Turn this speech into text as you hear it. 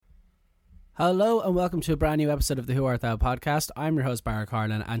Hello and welcome to a brand new episode of the Who Art Thou podcast. I'm your host, Barra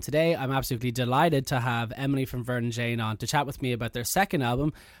Carlin, and today I'm absolutely delighted to have Emily from Vernon Jane on to chat with me about their second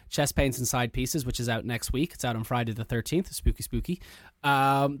album, Chest Pains and Side Pieces, which is out next week. It's out on Friday the 13th. Spooky.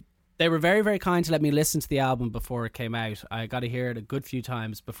 They were very, very kind to let me listen to the album before it came out. I got to hear it a good few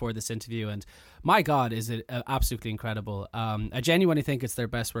times before this interview, and my God, is it absolutely incredible. I genuinely think it's their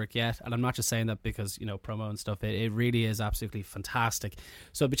best work yet, and I'm not just saying that because, you know, promo and stuff. It really is absolutely fantastic.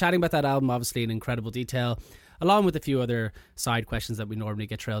 So I'll be chatting about that album, obviously, in incredible detail, along with a few other side questions that we normally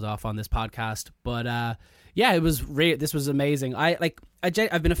get trailed off on this podcast. But yeah, it was this was amazing.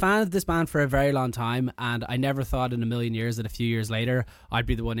 I've been a fan of this band for a very long time, and I never thought in a million years that a few years later I'd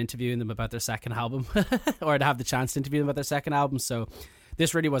be the one interviewing them about their second album, or to have the chance to interview them about their second album. So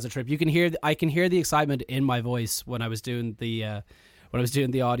this really was a trip. I can hear the excitement in my voice when I was doing the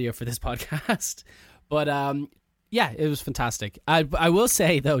audio for this podcast. But yeah, it was fantastic. I will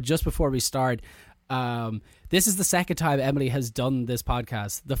say though, just before we start, this is the second time Emily has done this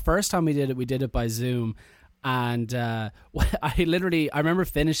podcast. The first time we did it by Zoom. And I remember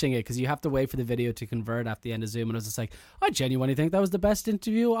finishing it because you have to wait for the video to convert at the end of Zoom, and I was just like, I genuinely think that was the best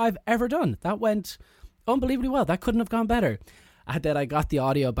interview I've ever done. That went unbelievably well. That couldn't have gone better. And then I got the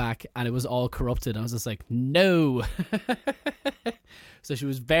audio back and it was all corrupted. I was just like, no. So she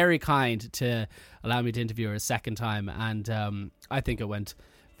was very kind to allow me to interview her a second time, and I think it went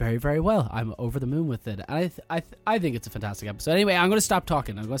very, very well. I'm over the moon with it. I think it's a fantastic episode. Anyway, I'm going to stop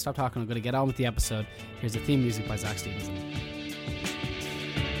talking. I'm going to get on with the episode. Here's the theme music by Zach Stevenson.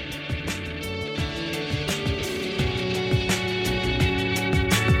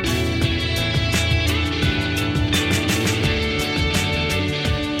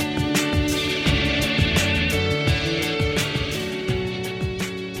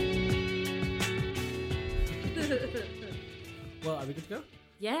 Well, are we good to go?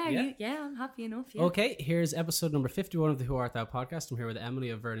 Yeah, I'm happy enough. Yeah. Okay, here's episode number 51 of the Who Art Thou podcast. I'm here with Emily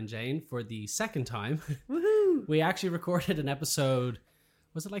of Vernon Jane for the second time. Woohoo! We actually recorded an episode,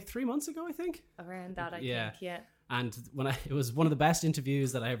 was it like 3 months ago, I think? Around that, I think, yeah. And it was one of the best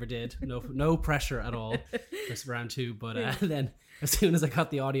interviews that I ever did. No pressure at all. Just round two. But then as soon as I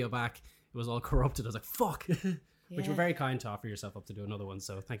got the audio back, it was all corrupted. I was like, fuck. Which you're very kind to offer yourself up to do another one.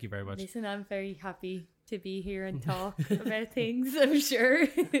 So thank you very much. Listen, I'm very happy to be here and talk about things, I'm sure.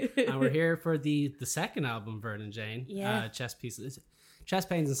 And we're here for the second album, Vernon Jane. Yeah. Chest Pains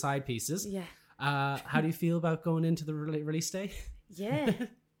and Side Pieces. Yeah. How do you feel about going into the release day? Yeah.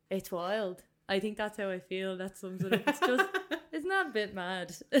 It's wild. I think that's how I feel. That sums it up. It's just, isn't that a bit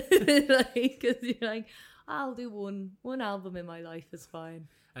mad? Like, cause you're like, I'll do one album in my life is fine.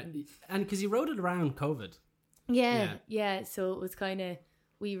 And because you wrote it around COVID. Yeah. So it was kind of,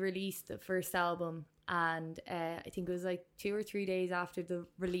 we released the first album, and I think it was like 2 or 3 days after the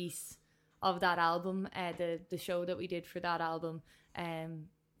release of that album, the show that we did for that album,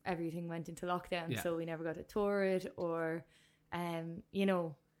 everything went into lockdown. So we never got to tour it or,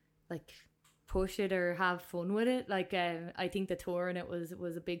 like push it or have fun with it. Like, I think the touring it was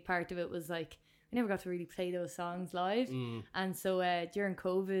a big part of it. Was like, we never got to really play those songs live. And so during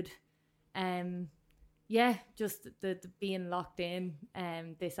COVID, yeah, just the being locked in,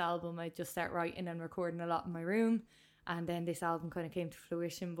 this album, I just started writing and recording a lot in my room, and then this album kind of came to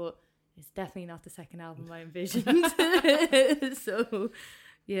fruition, but it's definitely not the second album I envisioned. So,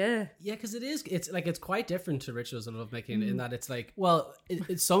 yeah. Yeah, because it's quite different to Rituals of Lovemaking in that it's like, well,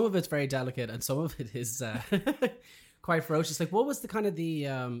 some of it's very delicate and some of it is quite ferocious. Like, what was the kind of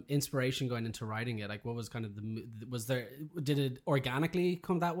the inspiration going into writing it? Like, what was kind of did it organically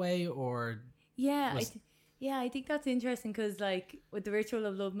come that way, or... Yeah, I think that's interesting because, like, with the Ritual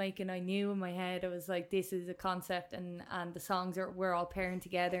of Lovemaking, I knew in my head, I was like, this is a concept, and the songs were all pairing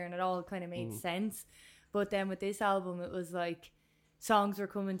together, and it all kind of made sense. But then with this album, it was like songs were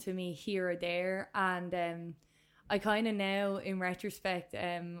coming to me here or there, and I kind of now, in retrospect,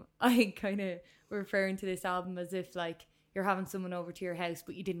 I kind of referring to this album as if like you're having someone over to your house,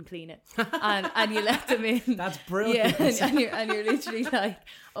 but you didn't clean it, and you left them in. That's brilliant. Yeah, and you're literally like,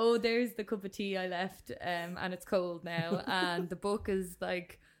 oh, there's the cup of tea I left, and it's cold now, and the book is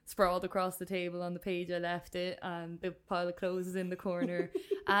like sprawled across the table on the page I left it, and the pile of clothes is in the corner,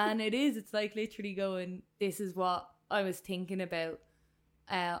 and it's like literally going, this is what I was thinking about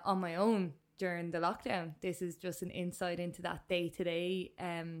on my own during the lockdown. This is just an insight into that day-to-day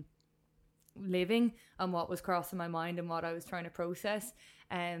living and what was crossing my mind and what I was trying to process,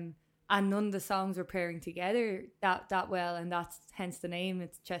 and none of the songs were pairing together that well, and that's hence the name.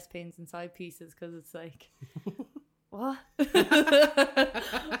 It's Chest Pains and Side Pieces, because it's like what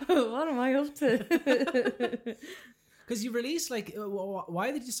what am I up to? Because you released like,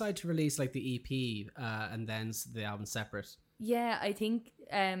 why did you decide to release like the EP and then the album separate? Yeah, I think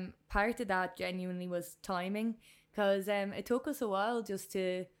part of that genuinely was timing, because it took us a while just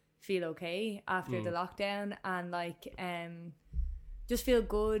to feel okay after the lockdown, and like just feel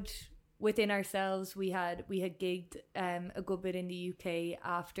good within ourselves. We had gigged a good bit in the UK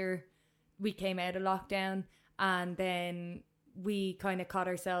after we came out of lockdown, and then we kind of caught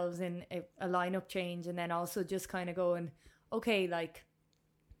ourselves in a lineup change, and then also just kind of going, okay, like,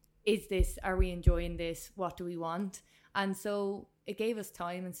 are we enjoying this? What do we want? And so it gave us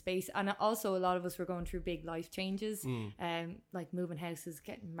time and space. And also a lot of us were going through big life changes, like moving houses,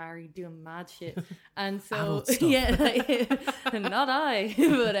 getting married, doing mad shit. And so, yeah, like, not I,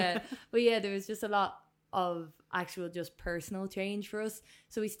 but yeah, there was just a lot of actual just personal change for us.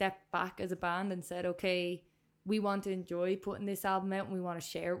 So we stepped back as a band and said, okay, we want to enjoy putting this album out and we want to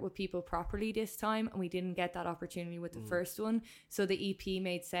share it with people properly this time. And we didn't get that opportunity with the first one. So the EP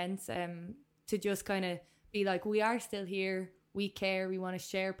made sense to just kind of be like, we are still here, we care, we want to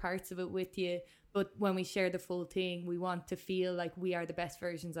share parts of it with you, but when we share the full thing, we want to feel like we are the best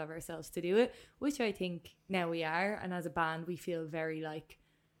versions of ourselves to do it, which I think now we are. And as a band, we feel very like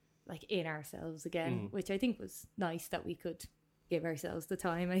in ourselves again, which I think was nice that we could give ourselves the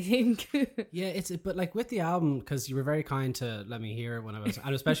time, I think. Yeah, but like with the album, because you were very kind to let me hear it when I was,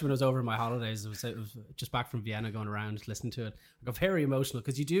 and especially when I was over my holidays, it was just back from Vienna, going around listening to it. I got very emotional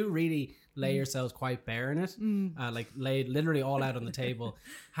because you do really lay yourselves quite bare in it, like lay literally all out on the table.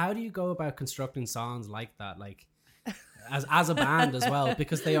 How do you go about constructing songs like that, like as a band as well?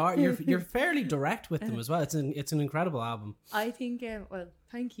 Because you're fairly direct with them as well. It's an incredible album. I think well,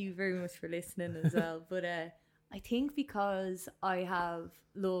 thank you very much for listening as well, but I think because I have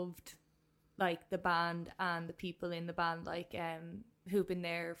loved like the band and the people in the band, like who've been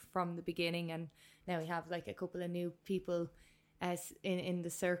there from the beginning, and now we have like a couple of new people as in the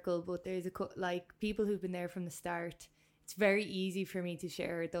circle, but there's like people who've been there from the start. It's very easy for me to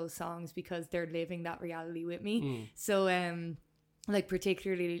share those songs because they're living that reality with me. So like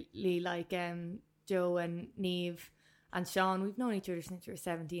particularly like Joe and Neve and Sean, we've known each other since we were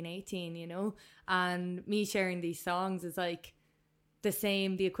 17, 18, you know, and me sharing these songs is like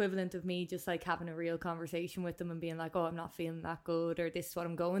the equivalent of me just like having a real conversation with them and being like, oh, I'm not feeling that good, or this is what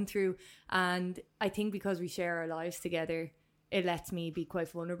I'm going through. And I think because we share our lives together, it lets me be quite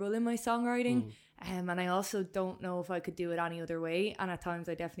vulnerable in my songwriting. And I also don't know if I could do it any other way. And at times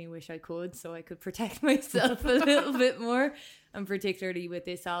I definitely wish I could, so I could protect myself a little bit more. And particularly with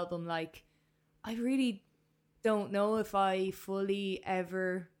this album, like, I really don't know if I fully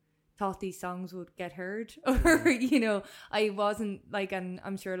ever thought these songs would get heard, or you know, I wasn't like, and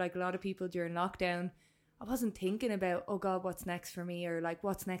I'm sure like a lot of people during lockdown, I wasn't thinking about, oh God, what's next for me, or like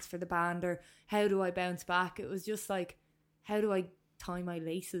what's next for the band, or how do I bounce back. It was just like, how do I tie my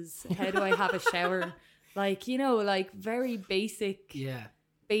laces, how do I have a shower, like, you know, like very basic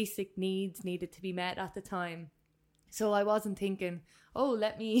needs needed to be met at the time. So I wasn't thinking, oh,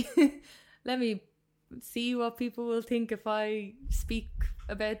 let me see what people will think if I speak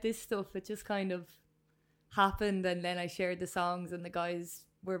about this stuff. It just kind of happened, and then I shared the songs and the guys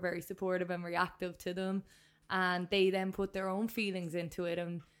were very supportive and reactive to them, and they then put their own feelings into it,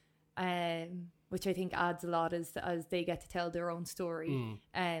 and which I think adds a lot as they get to tell their own story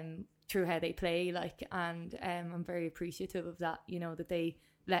through how they play, like, and I'm very appreciative of that, you know, that they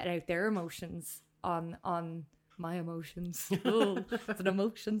let out their emotions on my emotions. Oh, it's an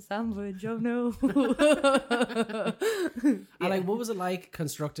emotion sandwich. Oh no. And like, what was it like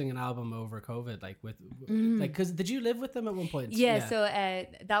constructing an album over COVID? Like with like, because did you live with them at one point? Yeah. So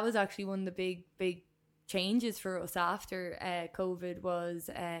that was actually one of the big changes for us after COVID was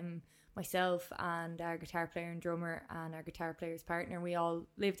myself and our guitar player and drummer and our guitar player's partner. We all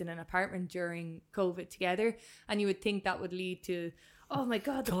lived in an apartment during COVID together, and you would think that would lead to, oh my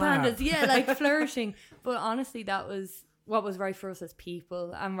God, the band is like flourishing. But honestly, that was what was right for us as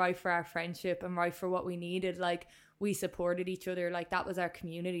people, and right for our friendship, and right for what we needed. Like, we supported each other. Like, that was our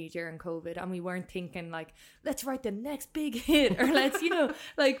community during COVID, and we weren't thinking like, let's write the next big hit, or let's, you know,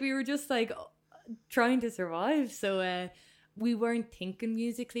 like, we were just like trying to survive. So we weren't thinking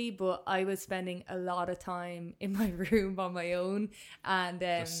musically, but I was spending a lot of time in my room on my own, and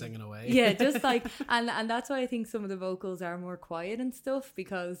just singing away. Yeah, just like, and that's why I think some of the vocals are more quiet and stuff,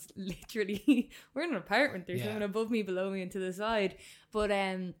 because literally we're in an apartment, there's someone above me, below me, and to the side. But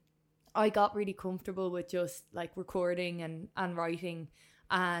I got really comfortable with just like recording and writing,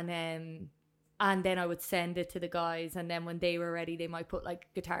 and then I would send it to the guys, and then when they were ready, they might put like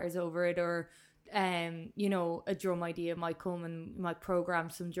guitars over it, or you know, a drum idea might come and might program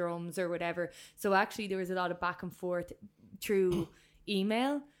some drums or whatever. So actually there was a lot of back and forth through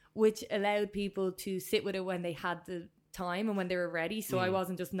email, which allowed people to sit with it when they had the time and when they were ready. So I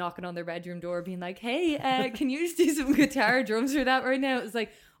wasn't just knocking on their bedroom door being like, hey, can you just do some guitar drums for that right now? It was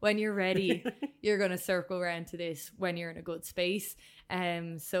like, when you're ready, you're going to circle around to this when you're in a good space.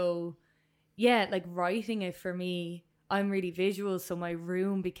 So yeah, like writing it for me, I'm really visual. So my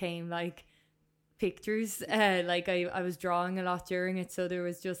room became like pictures. Like I was drawing a lot during it. So there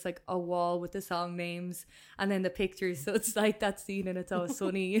was just like a wall with the song names and then the pictures. So it's like that scene and It's Always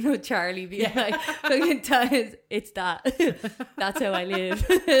Sunny, you know, Charlie being like, it's that. That's how I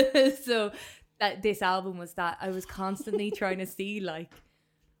live. So that this album was that. I was constantly trying to see like,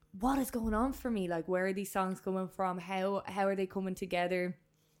 what is going on for me? Like, where are these songs coming from? How are they coming together?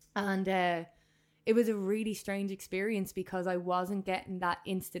 And it was a really strange experience because I wasn't getting that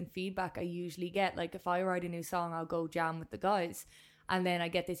instant feedback I usually get. Like, if I write a new song, I'll go jam with the guys. And then I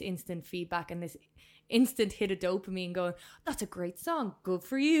get this instant feedback and this instant hit of dopamine going, that's a great song. Good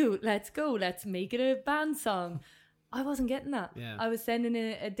for you. Let's go. Let's make it a band song. I wasn't getting that. Yeah. I was sending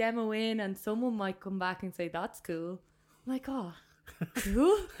a demo in and someone might come back and say, that's cool. I'm like, oh,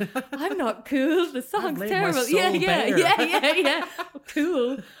 cool? I'm not cool. The song's terrible. Yeah.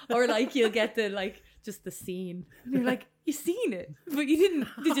 Cool. Or like you'll get the like just the scene. And you're like, you seen it, but you didn't.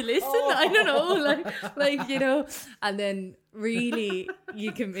 Did you listen? I don't know. Like you know. And then really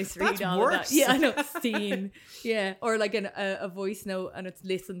you can misread That's all worse. of that. Yeah, I know. Scene. Yeah. Or like a voice note and it's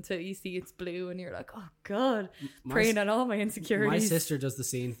listened to. You see it's blue and you're like, oh god, preying on all my insecurities. My sister does the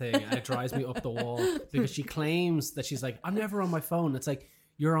same thing and it drives me up the wall because she claims that she's like, I'm never on my phone. It's like,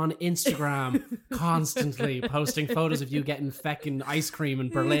 you're on Instagram constantly posting photos of you getting feckin' ice cream in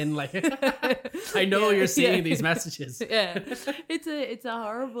Berlin. Like, I know you're seeing these messages. Yeah, it's a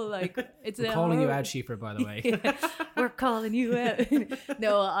horrible like. We're calling you out, Schiefer, by the way. Yeah, we're calling you out.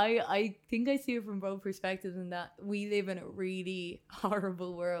 No, I think I see it from both perspectives in that we live in a really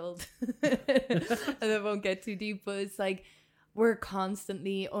horrible world, and I won't get too deep, but it's like we're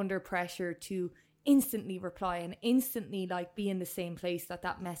constantly under pressure to instantly reply and instantly like be in the same place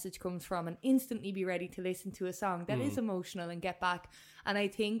that message comes from and instantly be ready to listen to a song that is emotional and get back. And I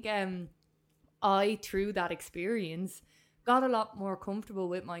think I through that experience got a lot more comfortable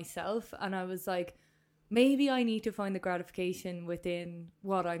with myself and I was like, maybe I need to find the gratification within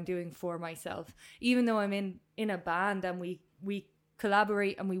what I'm doing for myself, even though I'm in a band and we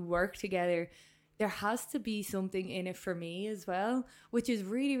collaborate and we work together. There has to be something in it for me as well, which is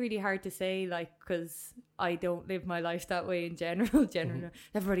really, really hard to say, like, because I don't live my life that way in general.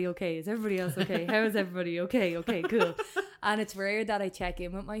 Everybody okay? Is everybody else okay? How is everybody okay? Okay, cool. And it's rare that I check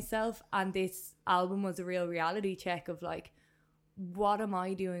in with myself. And this album was a real reality check of like, what am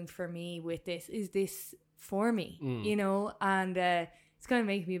I doing for me with this? Is this for me? You know? And it's going to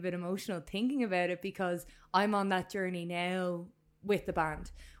make me a bit emotional thinking about it because I'm on that journey now with the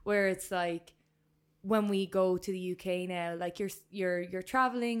band where it's like, when we go to the UK now, like you're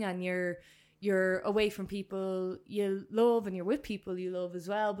traveling and you're away from people you love and you're with people you love as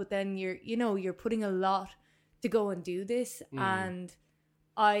well, but then you're putting a lot to go and do this. And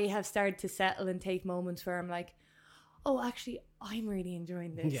I have started to settle and take moments where I'm like, oh, actually I'm really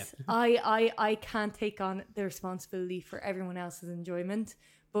enjoying this. Yeah. I can't take on the responsibility for everyone else's enjoyment,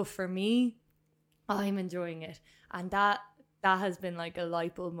 but for me, I'm enjoying it. And that has been like a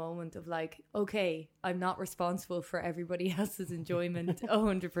light bulb moment of like, okay, I'm not responsible for everybody else's enjoyment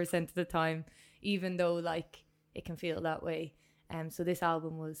 100% of the time, even though like it can feel that way. So this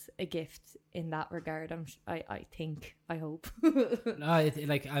album was a gift in that regard. I hope. No,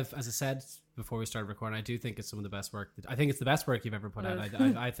 as I said before we started recording, I do think it's some of the best work. I think it's the best work you've ever put out.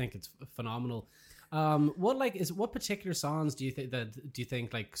 I think it's phenomenal. What particular songs do you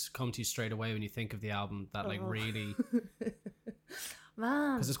think like come to you straight away when you think of the album that like really?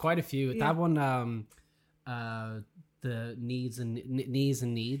 Man, because there's quite a few. Yeah. That one, the knees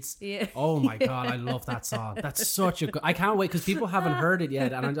and needs. Yeah. Oh my god, I love that song. That's such a good. I can't wait because people haven't heard it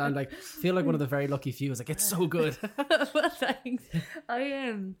yet, and I'm like feel like one of the very lucky few. It's like it's so good. Well, thanks. I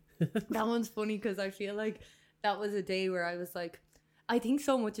am. That one's funny because I feel like that was a day where I was like, I think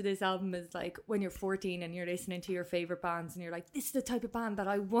so much of this album is like when you're 14 and you're listening to your favorite bands and you're like, this is the type of band that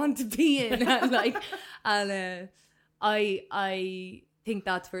I want to be in. And I think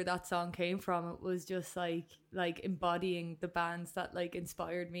that's where that song came from. It was just like embodying the bands that like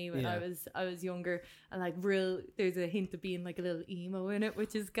inspired me when I was younger, and like there's a hint of being like a little emo in it,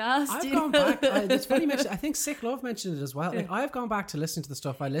 which is gas. I've gone back. It's funny. I think Sick Love mentioned it as well. Like I've gone back to listen to the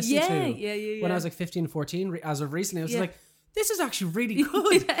stuff I listened to when I was like 15, 14. As of recently, I was like, this is actually really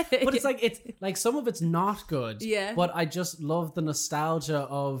good. But it's like some of it's not good. Yeah. But I just love the nostalgia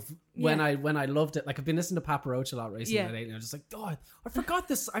of when I loved it. Like I've been listening to Papa Roach a lot recently, and I'm just like, God, I forgot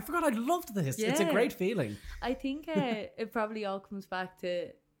this. I forgot I loved this. Yeah. It's a great feeling. I think it probably all comes back to,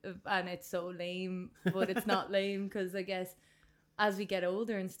 and it's so lame, but it's not lame because I guess as we get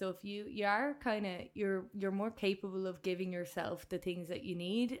older and stuff, you are kind of you're more capable of giving yourself the things that you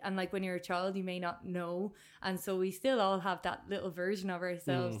need, and like when you're a child you may not know, and so we still all have that little version of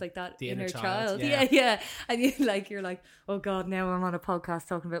ourselves, like that the inner child. Yeah. And you're like, oh God, now I'm on a podcast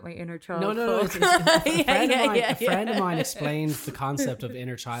talking about my inner child. No, a friend of mine explained the concept of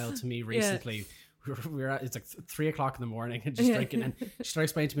inner child to me recently. It's like 3 o'clock in the morning and just drinking, and she started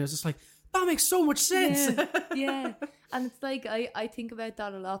explaining to me, I was just like, that makes so much sense. Yeah. And it's like I think about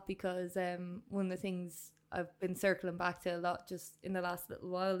that a lot because one of the things I've been circling back to a lot just in the last little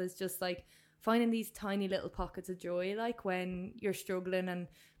while is just like finding these tiny little pockets of joy, like when you're struggling, and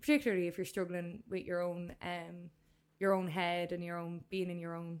particularly if you're struggling with your own head and your own being in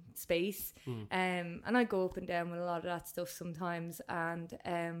your own space. And I go up and down with a lot of that stuff sometimes,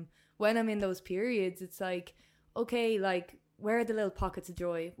 and when I'm in those periods it's like, okay, like where are the little pockets of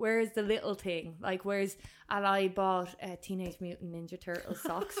joy? Where is the little thing? Like, and I bought Teenage Mutant Ninja Turtle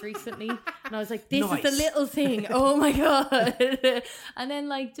socks recently, and I was like, this is the little thing. Oh my God. And then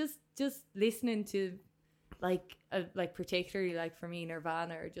like just listening to like particularly like for me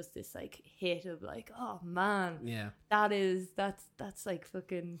Nirvana, or just this like hit of like, oh man, that's like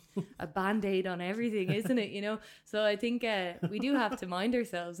fucking a band-aid on everything, isn't it? You know? So I think we do have to mind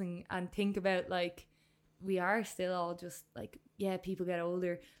ourselves and think about like, we are still all just like, people get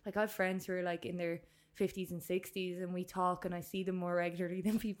older. Like I have friends who are like in their 50s and 60s, and we talk and I see them more regularly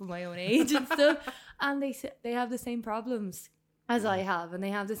than people my own age and stuff, and they have the same problems as I have, and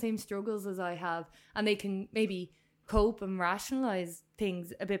they have the same struggles as I have, and they can maybe cope and rationalize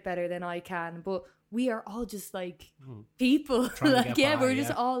things a bit better than I can, but we are all just like people. Like we're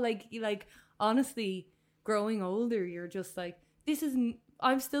just all like honestly, growing older, you're just like,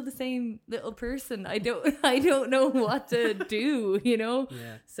 I'm still the same little person. I don't know what to do, you know?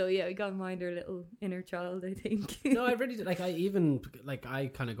 Yeah. So yeah, we gotta mind our little inner child, I think. No, I really did. Like I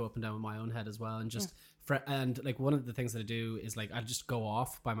kind of go up and down with my own head as well, and just and like one of the things that I do is like I just go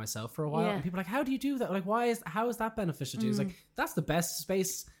off by myself for a while, and people are like, how do you do that? Like, how is that beneficial to you? It's like, that's the best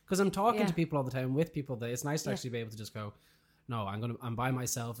space, because I'm talking to people all the time, with people, that it's nice to actually be able to just go, no, I'm by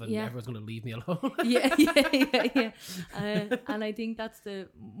myself, and everyone's going to leave me alone. yeah. And I think that's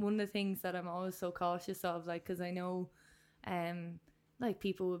one of the things that I'm always so cautious of, like, because I know, like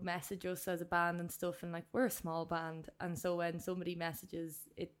people would message us as a band and stuff, and like we're a small band, and so when somebody messages,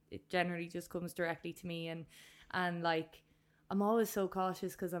 it generally just comes directly to me, and like I'm always so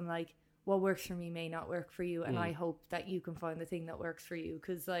cautious because I'm like, what works for me may not work for you, and I hope that you can find the thing that works for you,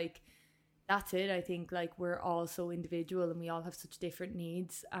 because like, that's it. I think like we're all so individual and we all have such different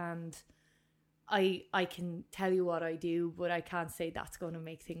needs, and I can tell you what I do, but I can't say that's going to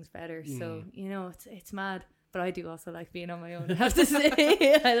make things better. So, you know, it's mad. But I do also like being on my own, I have to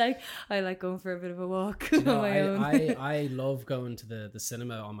say. I like going for a bit of a walk on my own. I love going to the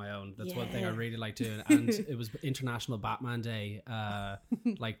cinema on my own. That's one thing I really like doing. And it was International Batman Day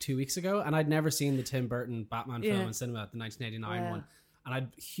like 2 weeks ago, and I'd never seen the Tim Burton Batman film in cinema, the 1989 one. And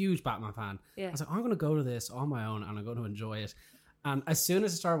I'm a huge Batman fan. I was like, I'm going to go to this on my own and I'm going to enjoy it. And as soon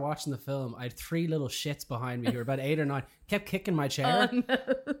as I started watching the film, I had 3 little shits behind me who were about 8 or 9, kept kicking my chair. Oh, no.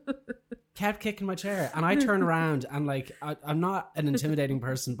 Kept kicking my chair. And I turned around and like, I'm not an intimidating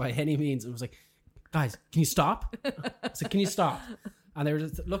person by any means. And was like, guys, can you stop? I said, can you stop? And they were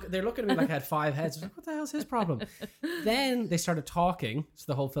just they're looking at me like I had 5 heads. I was like, what the hell's his problem? Then they started talking to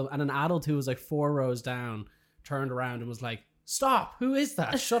the whole film. And an adult who was like 4 rows down turned around and was like, stop, who is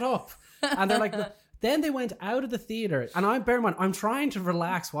that? Shut up. And they're like, then they went out of the theater, and bear in mind, I'm trying to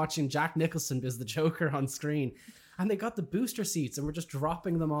relax watching Jack Nicholson as the Joker on screen, and they got the booster seats and were just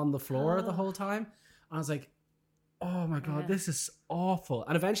dropping them on the floor the whole time. And I was like, oh my God, this is awful.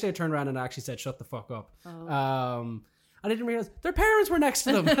 And eventually I turned around and actually said, shut the fuck up. And I didn't realize their parents were next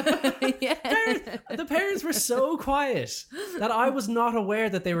to them. The parents were so quiet that I was not aware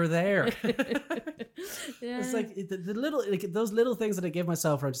that they were there. It's like the little, like those little things that I give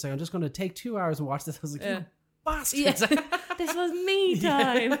myself, where I'm just like, I'm just going to take 2 hours and watch this. I was like, you bastards. This was me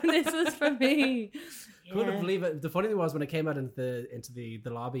time. This was for me. Couldn't believe it. The funny thing was, when I came out into the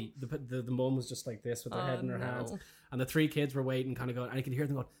lobby, the mum was just like this with her head in her hands, and the 3 kids were waiting, kind of going, and I could hear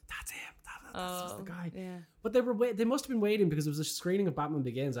them going, that's him. That's the guy. Yeah. But they must have been waiting because it was a screening of Batman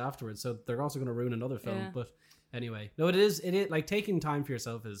Begins afterwards, so they're also going to ruin another film. But anyway, no, it is like taking time for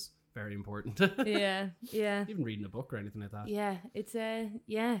yourself is very important. Yeah, yeah. Even reading a book or anything like that. Yeah,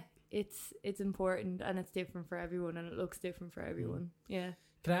 it's it's important, and it's different for everyone, and it looks different for everyone. Yeah.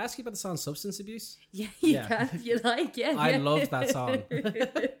 Can I ask you about the song Substance Abuse? Yeah, you can. You like, yeah. I loved that song.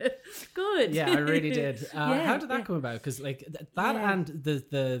 Good. Yeah, I really did. How did that yeah. come about? Because like that and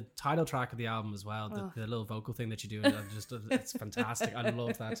the title track of the album as well, the little vocal thing that you do, it's fantastic. I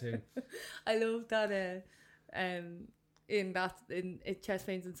love that too. I love that. In Chest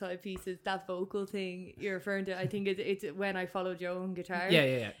Pains and Side Pieces, that vocal thing you're referring to, I think it's when I followed Joe on guitar.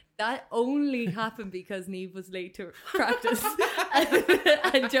 Yeah. That only happened because Niamh was late to practice,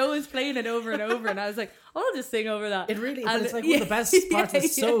 and Joe was playing it over and over, and I was like, oh, I'll just sing over that. It really, but it's like one of the best parts.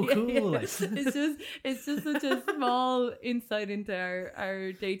 It's so cool. Yeah. Like. It's just such a small insight into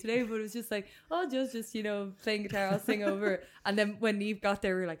our day to day, but it was just like, oh, just playing guitar, I'll sing over it. And then when Niamh got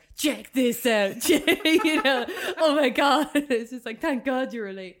there, we were like, check this out, oh my god, it's just like, thank God you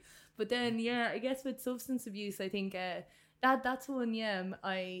were late. But then I guess with Substance Abuse, I think that's one.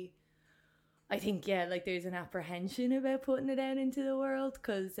 I think like there's an apprehension about putting it out into the world,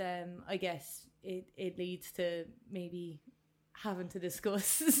 because I guess it leads to maybe having to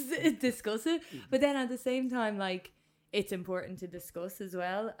discuss it, but then at the same time, like, it's important to discuss as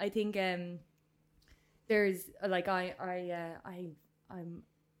well. I think there's like I'm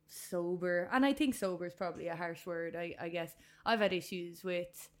sober, and I think sober is probably a harsh word. I guess I've had issues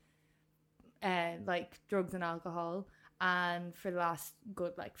with like drugs and alcohol, and for the last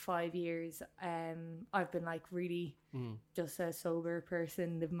good 5 years I've been like really just a sober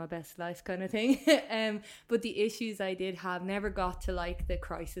person, living my best life kind of thing. But the issues I did have never got to like the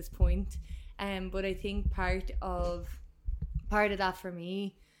crisis point, but I think part of that for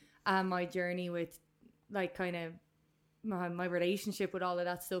me and my journey with like kind of my relationship with all of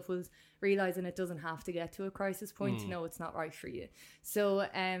that stuff was realizing it doesn't have to get to a crisis point to know it's not right for you. So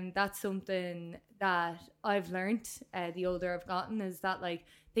that's something that I've learned the older I've gotten, is that like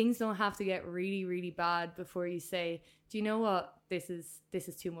things don't have to get really, really bad before you say, do you know what, this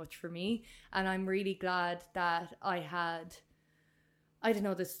is too much for me. And I'm really glad that I had, I don't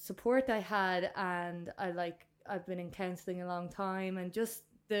know, the support I had, and I've been in counselling a long time, and just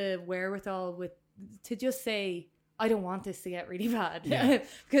the wherewithal to just say, I don't want this to get really bad.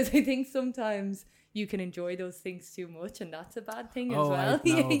 Because I think sometimes you can enjoy those things too much, and that's a bad thing as well. I know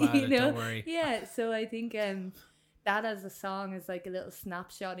about it, don't worry. Yeah, so I think that as a song is like a little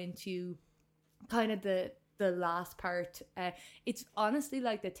snapshot into kind of the last part. It's honestly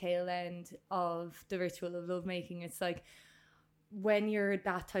like the tail end of the ritual of lovemaking. It's like when you're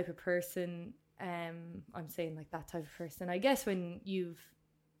that type of person, I'm saying like that type of person, I guess when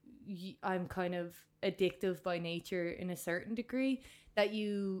I'm kind of addictive by nature in a certain degree, that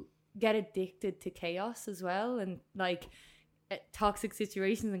you get addicted to chaos as well, and like toxic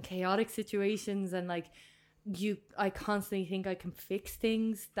situations and chaotic situations, and like I constantly think I can fix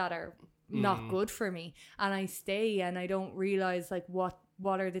things that are not good for me, and I stay and I don't realize like what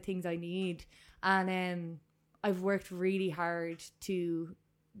are the things I need. And I've worked really hard to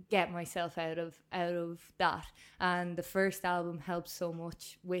get myself out of that, and the first album helps so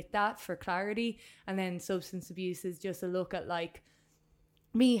much with that for clarity. And then Substance Abuse is just a look at like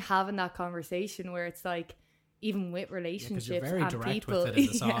me having that conversation where it's like, even with relationships, you're very and direct people, with it in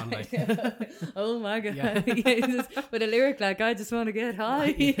the song, like. Oh my god, with a lyric like, I just want to get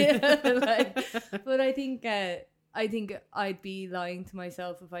high. But I think I'd be lying to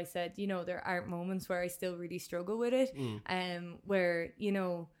myself if I said, there aren't moments where I still really struggle with it, where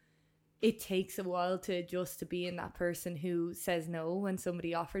it takes a while to adjust to being that person who says no when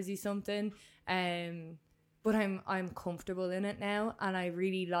somebody offers you something, but I'm comfortable in it now, and I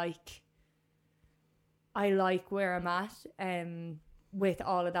really like where I'm at with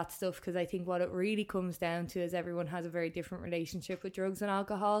all of that stuff, because I think what it really comes down to is everyone has a very different relationship with drugs and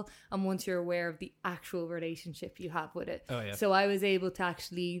alcohol, and once you're aware of the actual relationship you have with it. So I was able to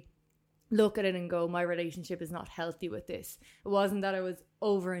actually look at it and go, my relationship is not healthy with this. It wasn't that I was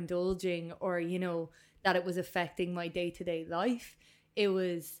overindulging or that it was affecting my day-to-day life. It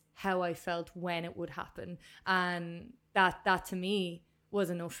was how I felt when it would happen, and that to me was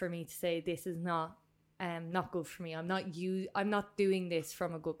enough for me to say, this is not good for me. I'm not doing this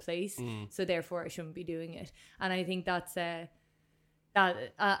from a good place, so therefore I shouldn't be doing it. And I think that's that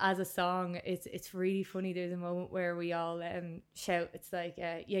as a song, it's really funny. There's a moment where we all shout, it's like,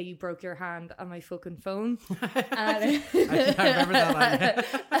 yeah, you broke your hand on my fucking phone. And I remember that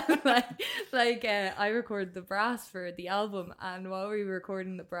line. I recorded the brass for the album, and while we were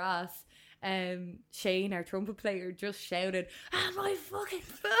recording the brass, Shane, our trumpet player, just shouted, "Ah, my fucking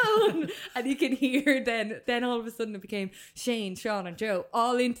phone!" And you can hear then all of a sudden it became Shane, Sean, and Joe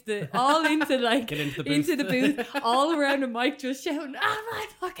all into like Get into the booth, all around the mic, just shouting, "Ah, my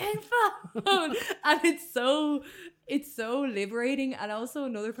fucking phone!" And it's so liberating. And also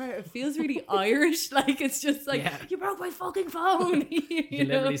another part, it feels really Irish. Like it's just like, you broke my fucking phone. you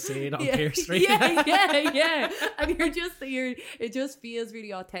know? Literally see it on Pier Street. Yeah. And it just feels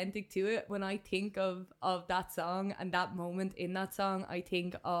really authentic to it. When I think of that song and that moment in that song, I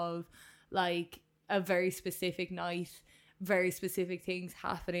think of like a very specific night, very specific things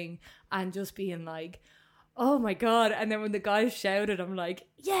happening, and just being like, oh my God. And then when the guys shouted, I'm like,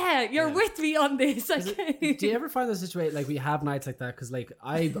 yeah, you're with me on this. Do you ever find the situation like we have nights like that? Because like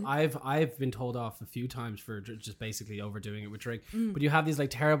I've been told off a few times for just basically overdoing it with drink. But you have these like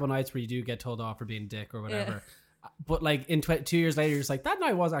terrible nights where you do get told off for being a dick or whatever. But like in 2 years later, you're just like, that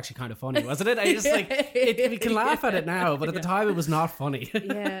night was actually kind of funny, wasn't it? I just like we can laugh at it now, but at the time it was not funny.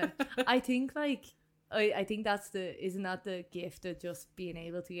 I think like I think isn't that the gift of just being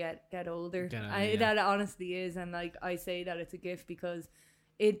able to get older? That honestly is. And like I say that it's a gift because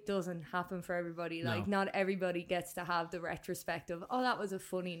it doesn't happen for everybody. Like not everybody gets to have the retrospective, oh, that was a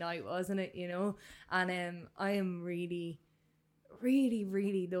funny night, wasn't it? You know? And I am really, really,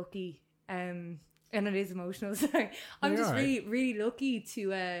 really lucky. And it is emotional. Sorry. I'm just really, really lucky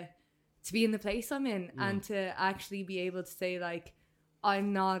to be in the place I'm in and to actually be able to say like,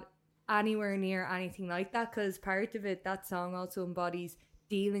 I'm not anywhere near anything like that, because part of it, that song also embodies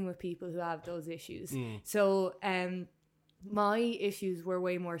dealing with people who have those issues. So my issues were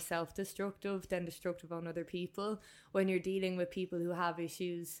way more self-destructive than destructive on other people. When you're dealing with people who have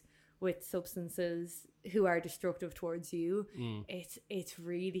issues with substances who are destructive towards you, it's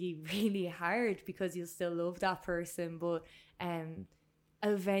really, really hard, because you'll still love that person, but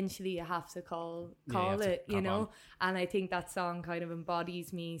eventually you have to call it, you know. And I think that song kind of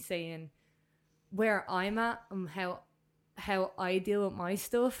embodies me saying where I'm at and how I deal with my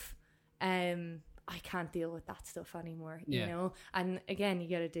stuff. I can't deal with that stuff anymore, you know. And again, you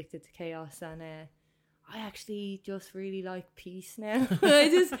get addicted to chaos, and I actually just really like peace now.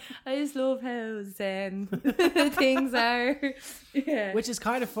 I just love how zen things are. Yeah. Which is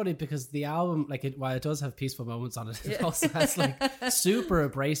kind of funny, because the album, like while it does have peaceful moments on it, it also has like super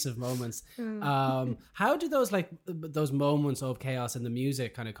abrasive moments. How do those moments of chaos in the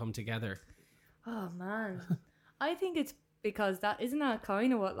music kind of come together? Oh man, I think it's because isn't that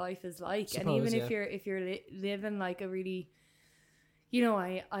kind of what life is like. Suppose, and even if you're living like a really, you know,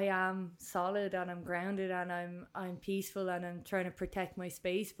 I am solid and I'm grounded and I'm peaceful and I'm trying to protect my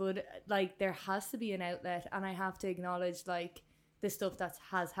space, but like there has to be an outlet, and I have to acknowledge like the stuff that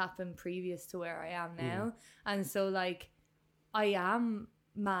has happened previous to where I am now. And so like I am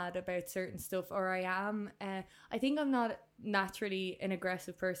mad about certain stuff, or I am I think I'm not naturally an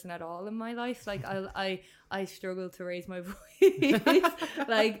aggressive person at all in my life. Like I struggle to raise my voice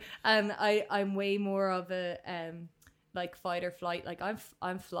like, and I'm way more of a like fight or flight. Like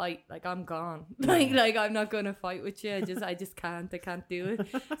I'm flight, like I'm gone. Like I'm not gonna fight with you. I just can't do it.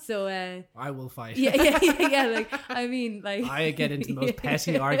 So I will fight. Yeah. Like I mean, like I get into the most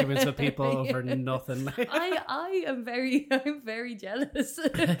petty arguments with people over nothing. I'm very jealous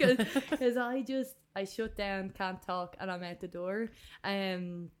because I shut down, can't talk, and I'm out the door.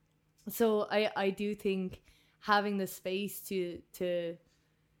 So I do think having the space to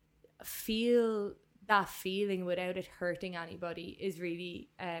feel that feeling without it hurting anybody is really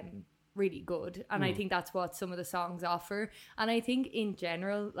really good. And I think that's what some of the songs offer. And I think in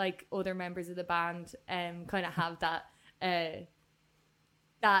general, like other members of the band kind of have that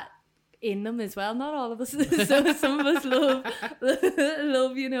in them as well. Not all of us. So some of us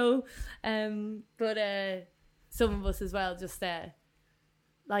love, you know, but some of us as well just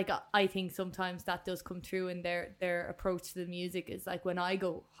like I think sometimes that does come through in their approach to the music. Is like, when I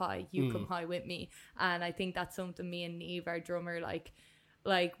go high, you come high with me. And I think that's something me and Neve, our drummer, like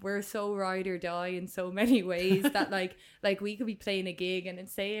we're so ride or die in so many ways that like we could be playing a gig and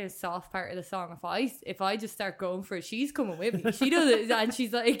it's say a soft part of the song, if I just start going for it, she's coming with me. She does it, and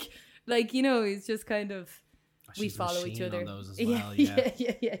she's like you know, it's just kind of we follow each other. On those as well.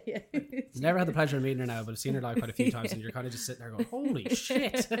 Yeah. Never had the pleasure of meeting her now, but I've seen her live quite a few times, and you're kind of just sitting there going, holy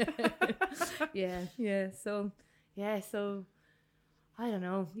shit. Yeah. So I don't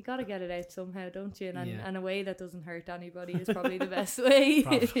know. You got to get it out somehow, don't you? And, Yeah. and a way that doesn't hurt anybody is probably the best way.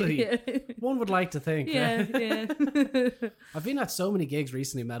 Probably. Yeah. One would like to think. Yeah, yeah. I've been at so many gigs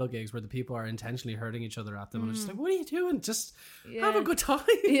recently, metal gigs, where the people are intentionally hurting each other at them, and I'm just like, what are you doing? Just have a good time.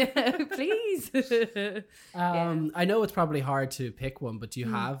 Yeah, please. I know it's probably hard to pick one, but do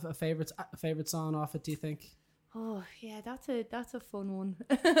you have a favorite song off it, do you think? Oh yeah, that's a fun one.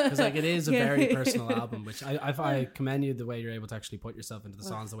 Because like it is a very personal album, which I commend you the way you're able to actually put yourself into the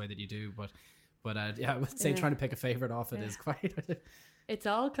songs the way that you do. But yeah, I would say trying to pick a favorite off it is quite. It's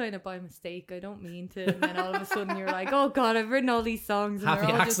all kind of by mistake. I don't mean to, and then all of a sudden you're like, oh god, I've written all these songs, and Happy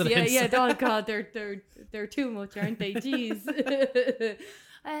they're all accidents. just oh god, they're too much, aren't they? Jeez.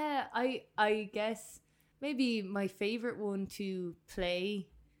 I guess maybe my favorite one to play.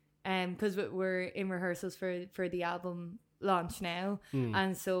 Because we're in rehearsals for the album launch now,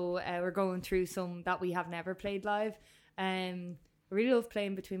 and so we're going through some that we have never played live. I really love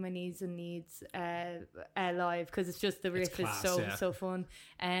playing Between My Knees and Needs live, because it's just the riff class, is so fun.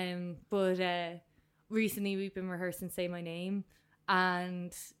 But recently we've been rehearsing Say My Name,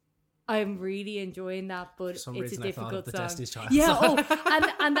 and I'm really enjoying that, but it's a difficult song. Destiny's Child yeah, song.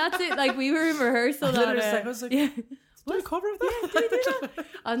 and that's it. Like we were in rehearsal. I was like, do a cover of that? Yeah, do we do that?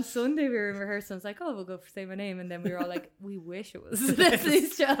 On Sunday we were in rehearsal. I was like, oh, we'll go for Say My Name, and then we were all like, we wish it was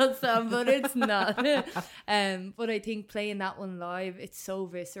Destiny's Child song, but it's not. But I think playing that one live, it's so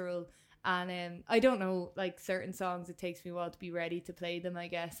visceral, and I don't know, like certain songs, it takes me a while to be ready to play them, I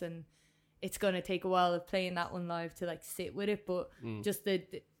guess, and it's gonna take a while of playing that one live to like sit with it. But just the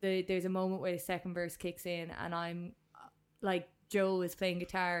there's a moment where the second verse kicks in, and I'm like, Joe is playing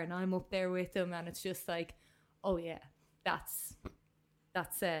guitar, and I'm up there with him, and it's just like, oh yeah, that's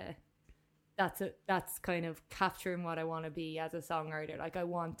kind of capturing what I want to be as a songwriter. Like I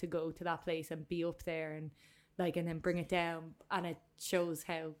want to go to that place and be up there, and then bring it down, and it shows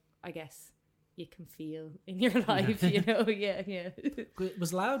how, I guess, you can feel in your life, you know. Yeah.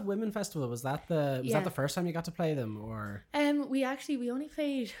 Was Loud Women Festival, was that the first time you got to play them, or we only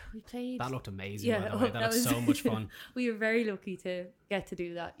played that looked amazing, by the way. That was so much fun. We were very lucky to get to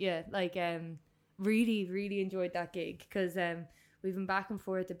do that. Yeah, like really, really enjoyed that gig, because we've been back and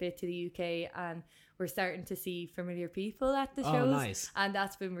forth a bit to the UK, and we're starting to see familiar people at the shows. Nice. And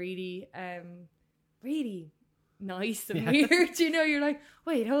that's been really, really nice and weird. You know, you're like,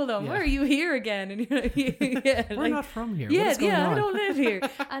 wait, hold on, why are you here again? And you're like, we're not from here. Yeah, what is going on? I don't live here.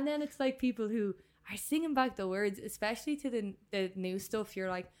 And then it's like people who are singing back the words, especially to the new stuff. You're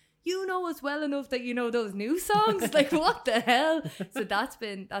like, you know us well enough that you know those new songs. Like, what the hell? So that's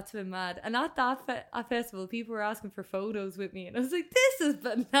been mad. And at that festival, people were asking for photos with me, and I was like, this is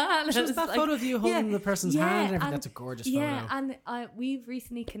bananas. Just that photo of you holding the person's hand and everything. That's a gorgeous photo. Yeah, and we've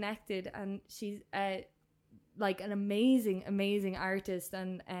recently connected, and she's like an amazing artist,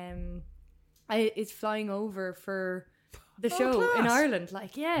 and is flying over for the show class. in Ireland.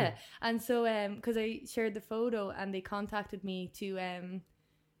 Like, yeah. And so because I shared the photo, and they contacted me to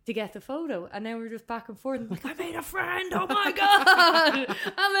get the photo, and then we're just back and forth, and like, I made a friend, oh my god,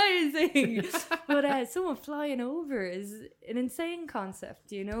 amazing. But someone flying over is an insane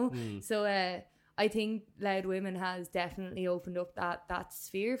concept, you know. So I think Loud Women has definitely opened up that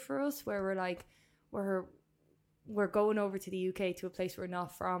sphere for us, where we're like, we're going over to the UK, to a place we're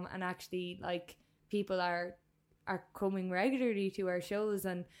not from, and actually like people are coming regularly to our shows,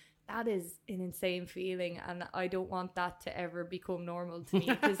 and that is an insane feeling, and I don't want that to ever become normal to me,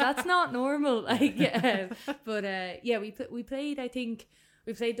 because that's not normal. Like, but we played. I think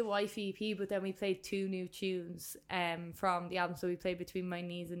we played the Wi-Fi EP, but then we played 2 new tunes from the album. So we played Between My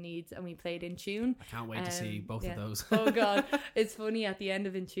Knees and Needs, and we played In Tune. I can't wait to see both of those. Oh god, it's funny, at the end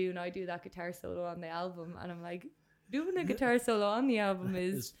of In Tune, I do that guitar solo on the album, and I'm like, doing a guitar solo on the album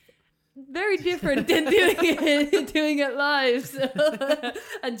is very different than doing it live. So,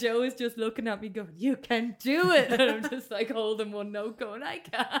 and Joe is just looking at me going, you can do it, and I'm just like holding one note going, I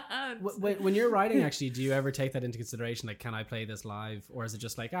can't. When you're writing, actually, do you ever take that into consideration, like, can I play this live, or is it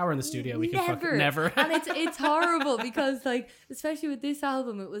just like, we're in the studio, we can fucking never? And it's horrible, because like, especially with this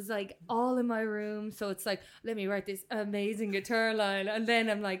album, it was like all in my room, so it's like, let me write this amazing guitar line, and then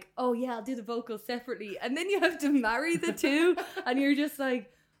I'm like, oh yeah, I'll do the vocals separately, and then you have to marry the two, and you're just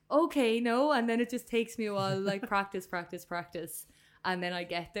like, okay, no. And then it just takes me a while, like practice, and then I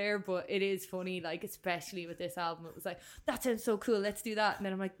get there. But it is funny, like, especially with this album, it was like, that sounds so cool, let's do that. And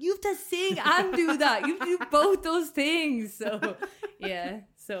then I'm like, you have to sing and do that, you do both those things. So yeah,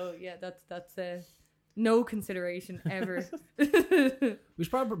 that's no consideration ever. We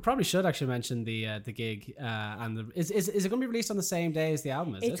probably should actually mention the gig, and is it going to be released on the same day as the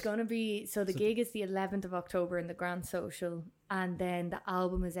album? It's going to be, so the gig is the 11th of October in the Grand Social, And then the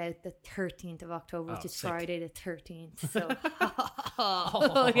album is out the 13th of October, which is sick. Friday the 13th. So,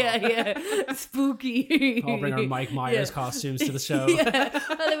 yeah. Spooky. I'll bring our Mike Myers costumes to the show. Yeah.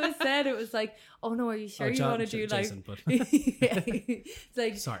 Well, it was said, it was like, oh no, are you sure you want to do like... Jason, but... It's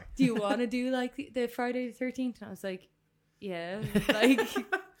like, sorry. Do you want to do like the Friday the 13th? And I was like, yeah, like...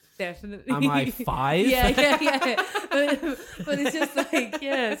 Definitely. Am I 5? Yeah. But it's just like,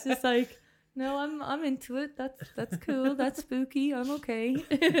 yeah, it's just like, no, I'm into it. That's cool. That's spooky. I'm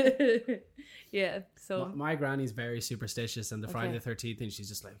okay. Yeah. So my granny's very superstitious, and the Friday the 13th thing, she's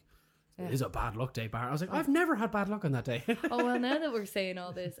just like, it is a bad luck day, Bar. I was like, I've never had bad luck on that day. Oh well, now that we're saying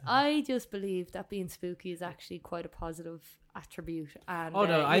all this, I just believe that being spooky is actually quite a positive attribute. And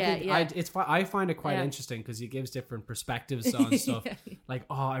I find it quite interesting because it gives different perspectives on stuff. Like,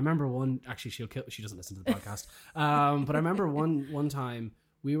 I remember one. Actually, she doesn't listen to the podcast. But I remember one time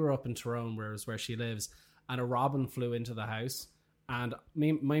we were up in Tyrone, where she lives, and a robin flew into the house. And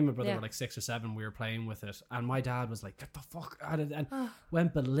me and my brother were like 6 or 7. We were playing with it, and my dad was like, "Get the fuck out of it!" and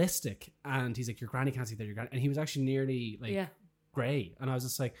went ballistic. And he's like, "Your granny can't see that. Your granny," and he was actually nearly like grey. And I was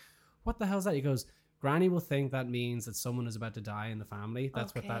just like, "What the hell is that?" He goes, "Granny will think that means that someone is about to die in the family.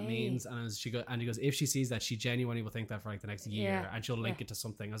 That's what that means." And he goes, "If she sees that, she genuinely will think that for like the next year, and she'll link it to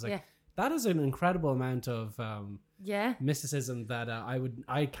something." I was like, that is an incredible amount of mysticism that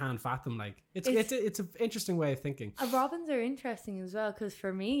I can't fathom. Like it's an interesting way of thinking. Robins are interesting as well, because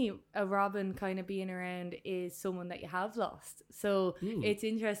for me, a robin kind of being around is someone that you have lost. So it's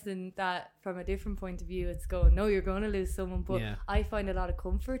interesting that from a different point of view, it's going, no, you're going to lose someone. But I find a lot of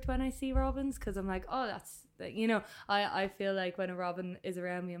comfort when I see robins, because I'm like, oh, that's, you know, I feel like when a robin is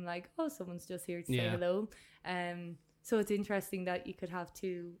around me, I'm like, oh, someone's just here to say hello. So it's interesting that you could have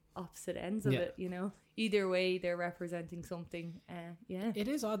two opposite ends of it, you know. Either way, they're representing something. It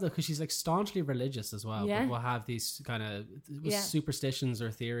is odd though, because she's like staunchly religious as well. But we'll have these kind of superstitions or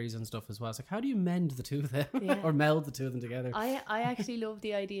theories and stuff as well. It's like, how do you mend the two of them or meld the two of them together? I actually love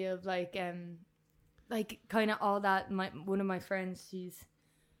the idea of like kind of all that. One of my friends, she's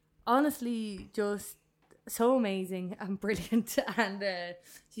honestly just so amazing and brilliant, and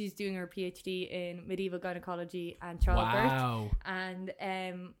she's doing her PhD in medieval gynecology and childbirth. Wow. And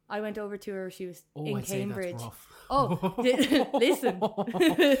I went over to her. She was in I'd Cambridge. Say that's rough. Oh, listen,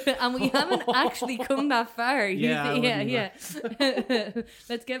 and we haven't actually come that far. Yeah.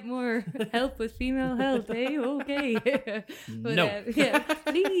 Let's get more help with female health, eh? Okay. But, no.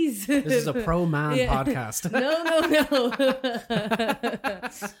 Please. This is a pro man podcast. No.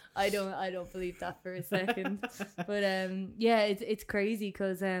 I don't believe that for a second. But it's crazy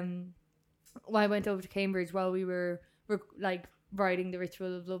because I went over to Cambridge while we were like writing the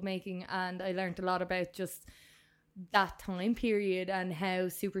ritual of lovemaking, and I learned a lot about just that time period and how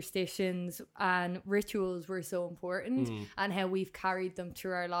superstitions and rituals were so important and how we've carried them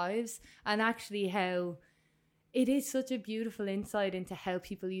through our lives, and actually how it is such a beautiful insight into how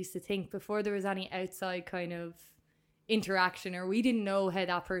people used to think before there was any outside kind of interaction, or we didn't know how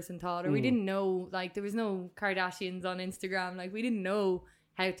that person thought, or we didn't know, like, there was no Kardashians on Instagram, like we didn't know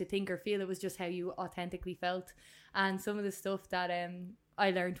how to think or feel. It was just how you authentically felt. And some of the stuff that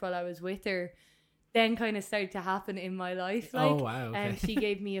I learned while I was with her then kind of started to happen in my life. Like, okay. She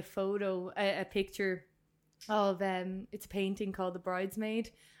gave me a photo, a picture of it's a painting called The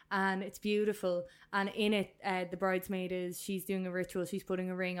Bridesmaid, and it's beautiful. And in it, the bridesmaid she's doing a ritual. She's putting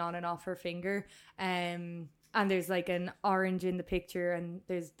a ring on and off her finger. And there's like an orange in the picture, and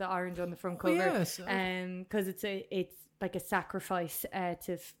there's the orange on the front cover. Because it's like a sacrifice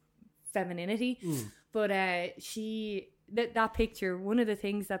to femininity. But that picture, one of the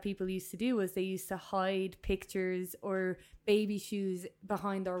things that people used to do was they used to hide pictures or baby shoes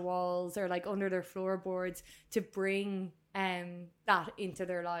behind their walls or like under their floorboards to bring that into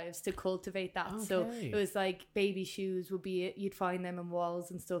their lives, to cultivate that. Okay. So it was like baby shoes would be, you'd find them in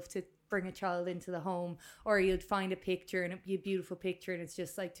walls and stuff to bring a child into the home, or you'd find a picture and it'd be a beautiful picture and it's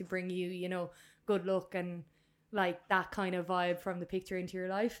just like to bring you, you know, good luck and like that kind of vibe from the picture into your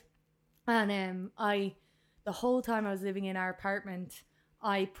life. And the whole time I was living in our apartment,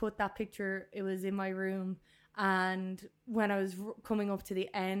 I put that picture, it was in my room, and when I was coming up to the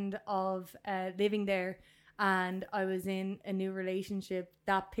end of living there and I was in a new relationship,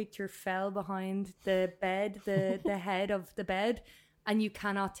 that picture fell behind the bed, the head of the bed, and you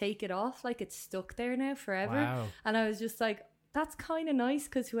cannot take it off. Like, it's stuck there now forever. Wow. And I was just like, that's kind of nice,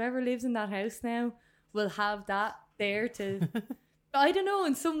 because whoever lives in that house now will have that there to I don't know,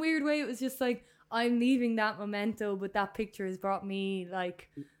 in some weird way it was just like, I'm leaving that memento, but that picture has brought me like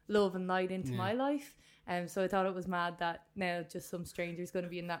love and light into my life. So I thought it was mad that now just some stranger's going to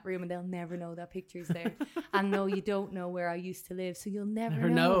be in that room and they'll never know that picture's there. And no, you don't know where I used to live, so you'll never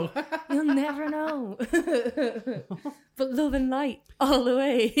know. You'll never know. But love and light all the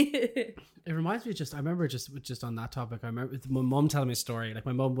way. It reminds me I remember just on that topic, I remember my mum telling me a story. Like,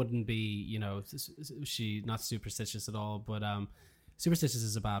 my mum wouldn't be, you know, she not superstitious at all, but superstitious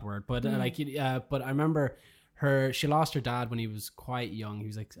is a bad word. But but I remember she lost her dad when he was quite young. He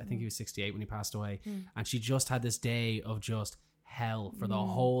was like, I think he was 68 when he passed away. And she just had this day of just hell for the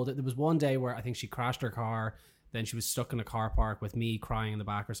whole, there was one day where I think she crashed her car. Then she was stuck in a car park with me crying in the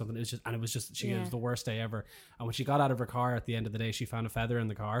back or something. It was just, it was the worst day ever. And when she got out of her car at the end of the day, she found a feather in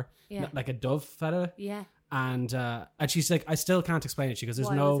the car, like a dove feather. Yeah. And she's like, I still can't explain it. She goes,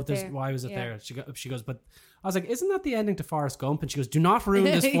 why was it there? She goes, but I was like, isn't that the ending to Forrest Gump? And she goes, do not ruin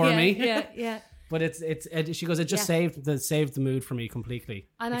this for me. Yeah. But she goes, it just saved the mood for me completely.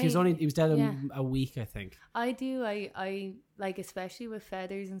 And he was dead in a week, I think. I do. I like, especially with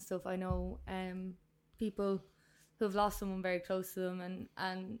feathers and stuff. I know people who've lost someone very close to them,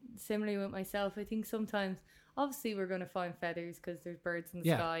 and similarly with myself, I think sometimes obviously we're going to find feathers because there's birds in the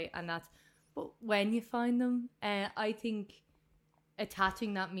sky, and that's, but when you find them, I think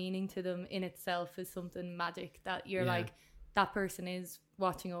attaching that meaning to them in itself is something magic, that you're like, that person is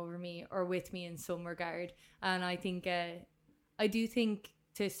watching over me or with me in some regard. And I think I do think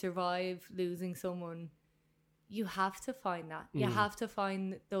to survive losing someone, you have to find that. You have to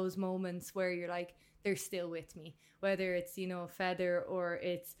find those moments where you're like, they're still with me, whether it's, you know, a feather or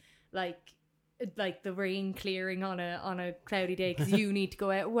it's like the rain clearing on a cloudy day because you need to go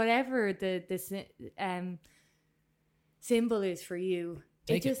out, whatever the symbol is for you.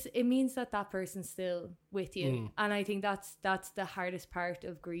 It means that person's still with you. And I think that's the hardest part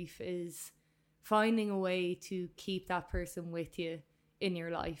of grief, is finding a way to keep that person with you in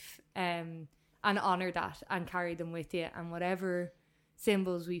your life, and honor that and carry them with you. And whatever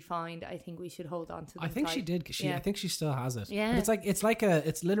symbols we find, I think we should hold on to them. I think she did. I think she still has it. Yeah. But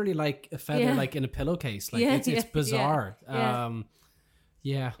it's literally like a feather, like in a pillowcase. Like it's bizarre.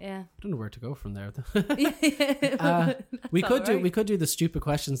 Yeah. I don't know where to go from there. We could do the stupid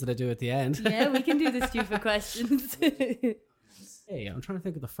questions that I do at the end. Yeah, we can do the stupid questions. Hey, I'm trying to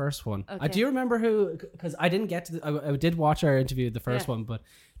think of the first one. Okay. Do you remember who? Because I didn't get to. I did watch our interview, the first one, but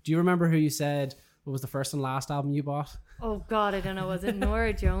do you remember who you said? What was the first and last album you bought? Oh God, I don't know. Was it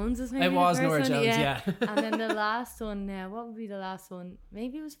Nora Jones? It was Nora Jones, yeah. And then the last one, what would be the last one?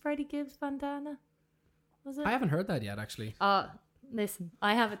 Maybe it was Freddie Gibbs' Bandana. Was it? I haven't heard that yet, actually. Listen,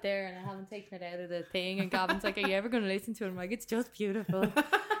 I have it there and I haven't taken it out of the thing. And Gavin's like, are you ever going to listen to it? I'm like, it's just beautiful.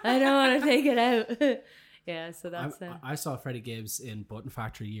 I don't want to take it out. Yeah, so that's I saw Freddie Gibbs in Button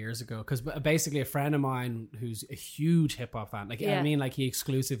Factory years ago, because basically a friend of mine who's a huge hip hop fan, like I mean, like he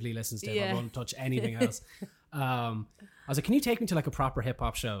exclusively listens to him. I won't touch anything else. I was like, can you take me to like a proper hip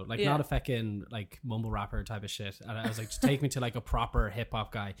hop show, like not a fucking like mumble rapper type of shit? And I was like, just take me to like a proper hip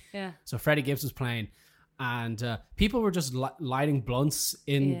hop guy. Yeah. So Freddie Gibbs was playing, and people were just lighting blunts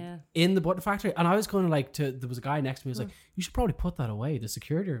in the Button Factory, and I was going like there was a guy next to me who was like, you should probably put that away. The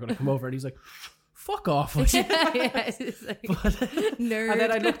security are going to come over, and he's like, fuck off. Like, nerd. And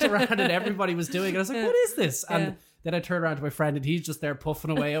then I looked around and everybody was doing it. I was like, what is this? And then I turned around to my friend and he's just there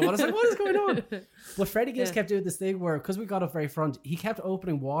puffing away. And I was like, what is going on? But Freddie Gibbs kept doing this thing where, because we got up very front, he kept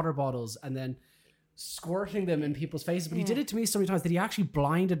opening water bottles and then squirting them in people's faces. But he did it to me so many times that he actually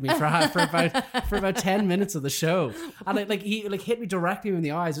blinded me for about 10 minutes of the show. And he hit me directly in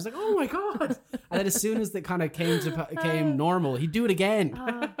the eyes. I was like, oh my God. And then as soon as it kind of came normal, he'd do it again.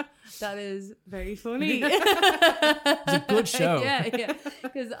 That is very funny. It's a good show. Yeah.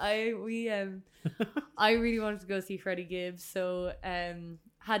 Because I really wanted to go see Freddie Gibbs, so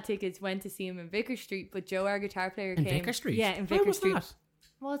had tickets, went to see him in Vicar Street, but Joe, our guitar player, came. In Vicar Street? Yeah, in Vicar Street.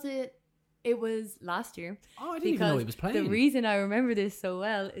 Was it? It was last year. Oh, I didn't even know he was playing. The reason I remember this so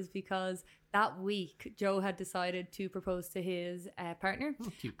well is because that week Joe had decided to propose to his partner. Oh,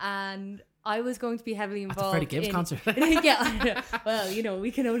 cute. And I was going to be heavily involved at the Freddie Gibbs concert. Yeah, well,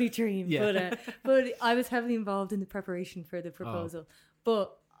 we can only dream. Yeah. But I was heavily involved in the preparation for the proposal.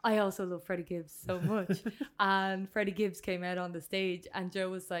 But I also love Freddie Gibbs so much. And Freddie Gibbs came out on the stage and Joe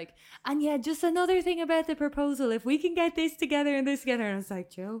was like, and yeah, just another thing about the proposal, if we can get this together and this together. And I was like,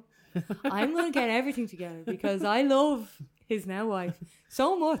 Joe, I'm going to get everything together because I love his now wife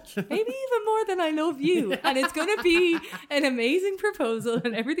so much, maybe even more than I love you, and it's going to be an amazing proposal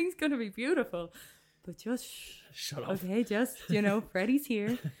and everything's going to be beautiful. but just Shut up. Okay, just, Freddie's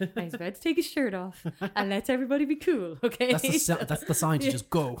here. And he's about to take his shirt off. And let's everybody be cool, okay? That's the sign to just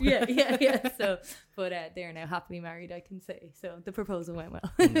go. Yeah. So, but they're now happily married, I can say. So the proposal went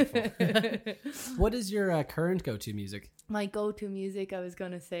well. What is your current go-to music? My go-to music, I was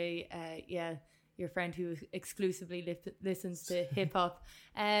going to say, your friend who exclusively listens to hip-hop.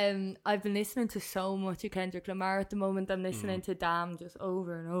 I've been listening to so much of Kendrick Lamar at the moment. I'm listening to Damn just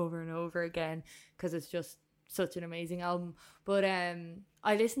over and over and over again because it's just such an amazing album. But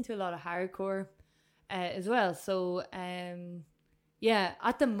I listen to a lot of hardcore as well. So at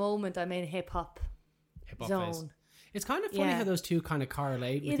the moment I'm in hip-hop zone. Phase. It's kind of funny how those two kind of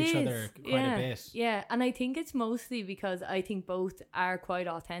correlate with each other quite a bit. Yeah, and I think it's mostly because I think both are quite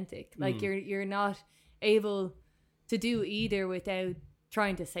authentic. Like you're not able to do either without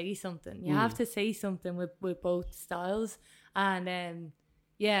trying to say something. You have to say something with both styles. And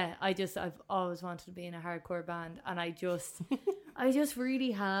I've always wanted to be in a hardcore band, and I just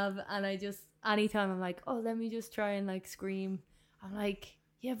really have. And anytime I'm like, oh, let me just try and like scream, I'm like,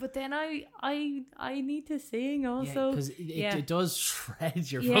 yeah, but then I need to sing also. Because it does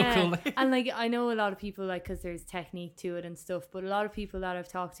shred your vocal. And like, I know a lot of people, like, because there's technique to it and stuff, but a lot of people that I've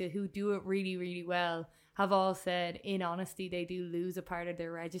talked to who do it really, really well have all said, in honesty, they do lose a part of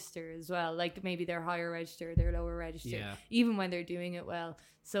their register as well. Like maybe their higher register, their lower register, even when they're doing it well.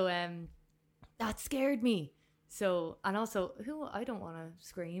 So that scared me. So, and also, I don't want to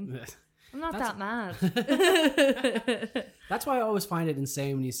scream. I'm not that mad. That's why I always find it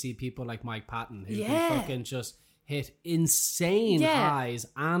insane when you see people like Mike Patton who can fucking just hit insane highs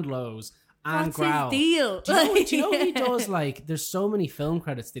and lows and growl. His deal. Do you know he does, like, there's so many film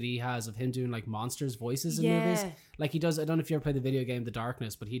credits that he has of him doing like monsters voices in movies. Like he does, I don't know if you ever played the video game The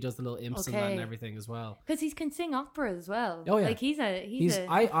Darkness, but he does the little imps and that and everything as well. Because he can sing opera as well. Oh yeah. Like he's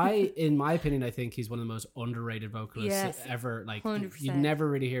in my opinion, I think he's one of the most underrated vocalists ever. Like 100%. You never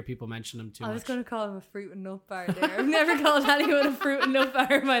really hear people mention him too much. I was going to call him a fruit and nut bar there. I've never called anyone a fruit and nut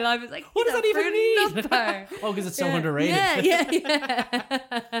bar in my life. It's like, what does that even mean? Nut bar. Oh, because it's so underrated. Yeah.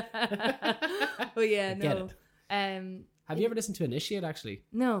 But yeah, no. Have you ever listened to Initiate, actually?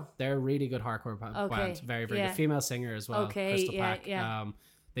 No. They're a really good hardcore band. Very, very good. Female singer as well. Crystal Pack.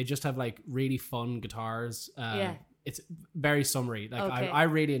 They just have like really fun guitars. It's very summery. Like I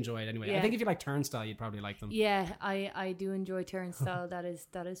really enjoy it anyway. I think if you like Turnstile, you'd probably like them. Yeah, I do enjoy Turnstile. that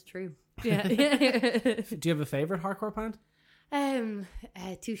is true. Yeah. Do you have a favorite hardcore band?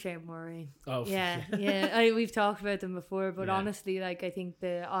 Touche Amore. Oh yeah. We've talked about them before, but honestly, like I think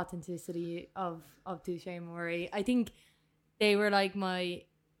the authenticity of Touche Amore, I think they were like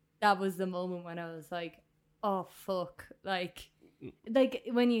that was the moment when I was like, oh fuck, like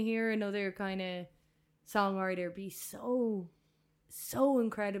when you hear another kind of songwriter be so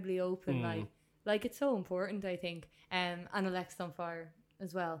incredibly open, like it's so important, I think. And Alexis on Fire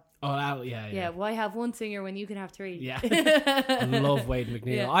as well. Oh, yeah. Why have one singer when you can have three? Yeah. I love Wade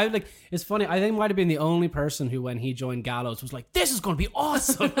McNeil. It's funny, I think I might have been the only person who, when he joined Gallows, was like, this is going to be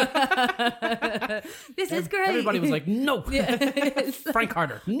awesome. This is great. Everybody was like, no. Frank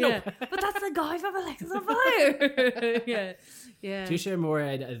Carter, no. Yeah. But that's the guy from Alexis on Fire. Yeah. Touche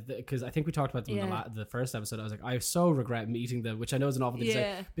Amore, because I think we talked about them in the first episode. I was like, I so regret meeting them, which I know is an awful thing to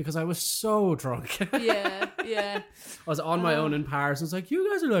say, because I was so drunk. Yeah. I was on my own in Paris. I was like, you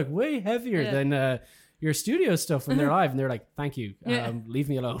guys are like way heavier than your studio stuff when they're live, and they're like, thank you, leave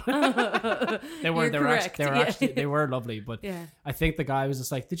me alone. They were lovely, but I think the guy was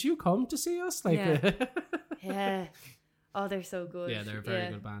just like, did you come to see us? Like, oh, they're so good. Yeah, they're a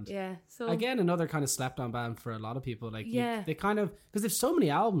very good band. Yeah. So again, another kind of slept on band for a lot of people. Like, they kind of, because they've so many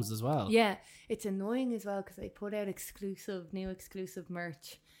albums as well. Yeah, it's annoying as well because they put out new exclusive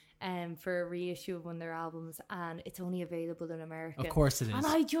merch for a reissue of one of their albums, and it's only available in America. Of course it is. And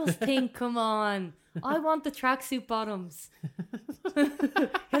I just think, come on, I want the tracksuit bottoms. Can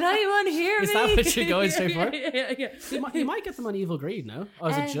anyone hear me? Is that what you're going straight for? Yeah. You might get them on Evil Greed, no? Or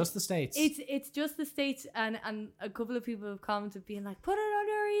is it just the States? It's just the States, and a couple of people have commented being like, put it on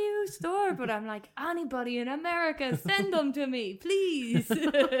your EU store, but I'm like, anybody in America, send them to me, please.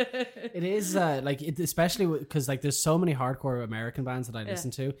 It is especially because like there's so many hardcore American bands that I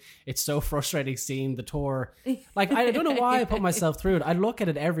listen to. It's so frustrating seeing the tour. Like, I don't know why I put myself through it. I look at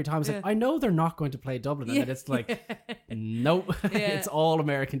it every time. It's like, I know they're not going to play Dublin, and then it's like, nope. It's all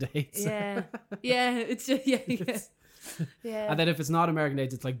American dates. It's just And then if it's not American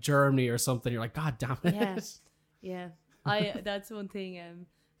dates, it's like Germany or something. You're like, God damn it. That's one thing.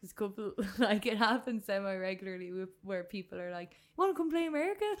 This couple, like, it happens semi regularly where people are like, "You want to come play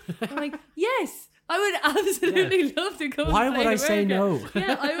America?" I'm like, "Yes, I would absolutely love to go. Why and would play I say America. no?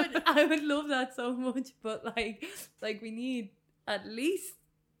 Yeah, I would love that so much. But like we need at least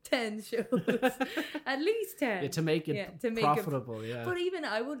 10 shows, at least 10 to make it profitable. Yeah, but even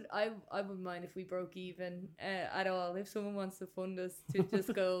I wouldn't mind if we broke even at all. If someone wants to fund us to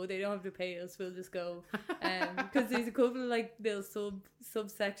just go, they don't have to pay us. We'll just go, because there's a couple of like little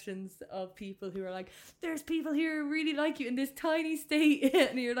subsections of people who are like, there's people here who really like you in this tiny state,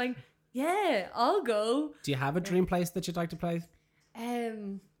 and you're like, yeah, I'll go. Do you have a dream place that you'd like to play?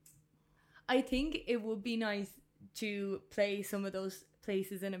 I think it would be nice to play some of those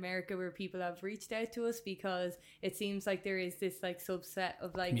places in America where people have reached out to us, because it seems like there is this like subset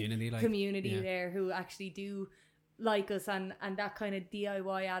of like community there who actually do like us, and that kind of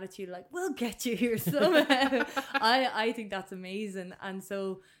DIY attitude, like we'll get you here somehow. I think that's amazing. And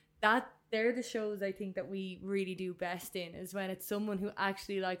so that they're the shows I think that we really do best in, is when it's someone who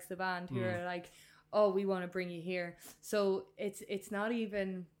actually likes the band who are like, oh, we want to bring you here. So it's not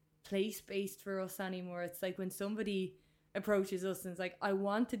even place based for us anymore. It's like when somebody approaches us and it's like, I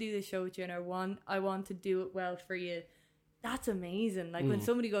want to do the show with you, and I want to do it well for you. That's amazing. Like when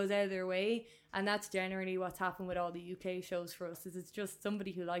somebody goes out of their way, and that's generally what's happened with all the UK shows for us, is it's just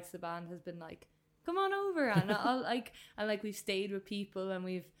somebody who likes the band has been like, come on over, and I'll like we've stayed with people, and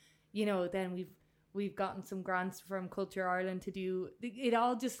we've, you know, then we've gotten some grants from Culture Ireland to do it.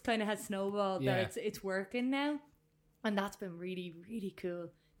 All just kind of has snowballed that it's working now, and that's been really, really cool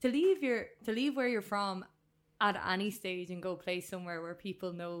to leave where you're from at any stage and go play somewhere where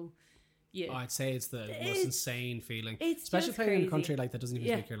people know you. Oh, I'd say it's the most insane feeling, it's especially playing in a country like that doesn't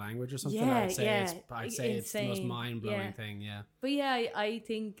even speak your language or something. I'd say it's the most mind-blowing thing. But yeah, I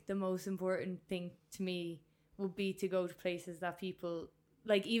think the most important thing to me would be to go to places that people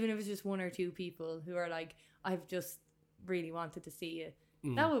like, even if it's just one or two people who are like, I've just really wanted to see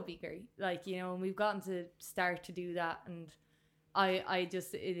you. That would be great. Like, you know, and we've gotten to start to do that, and I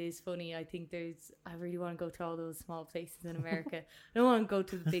just, it is funny. I think I really want to go to all those small places in America. I don't want to go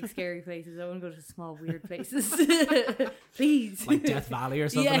to the big scary places. I want to go to small weird places. Please. Like Death Valley or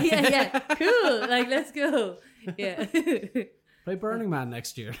something. Yeah. Cool. Like, let's go. Yeah. Play Burning Man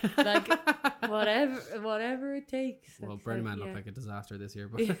next year. Like, whatever it takes. Well, Burning Man looked like a disaster this year.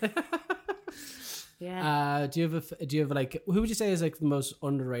 But yeah. Do you have like, who would you say is like the most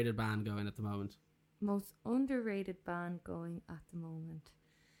underrated band going at the moment? Most underrated band going at the moment.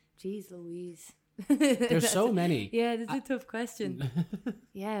 Jeez Louise. There's so many. Yeah, that's a tough question.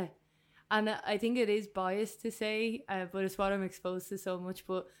 Yeah. And I think it is biased to say, but it's what I'm exposed to so much.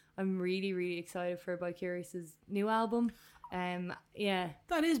 But I'm really, really excited for Bicurious's new album. Yeah.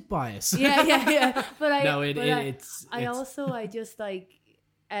 That is bias. Yeah. But I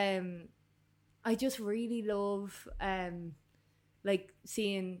just really love like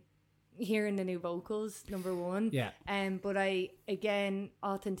hearing the new vocals, number one. Yeah. But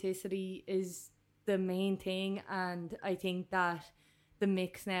authenticity is the main thing, and I think that the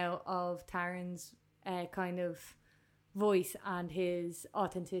mix now of Taran's kind of voice and his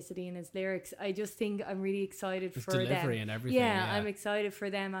authenticity and his lyrics, I just think I'm really excited for them. Delivery and everything. Yeah, I'm excited for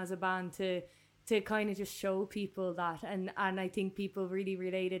them as a band to kind of just show people that, and I think people really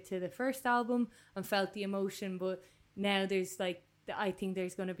related to the first album and felt the emotion, but now there's like, I think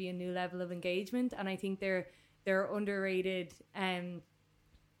there's going to be a new level of engagement, and I think they're underrated.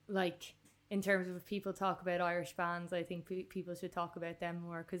 Like in terms of, if people talk about Irish bands, I think people should talk about them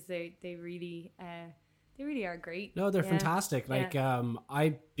more, because they really are great. No, they're fantastic. Like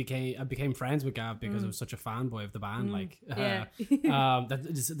I became friends with Gav because I was such a fanboy of the band.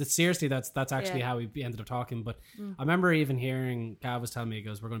 Seriously, that's actually how we ended up talking. But I remember even hearing Gav was telling me, he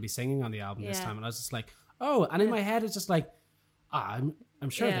goes, we're going to be singing on the album this time, and I was just like, oh, and in my head it's just like, I'm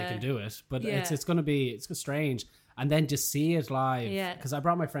sure they can do it, but it's strange. And then just see it live, because I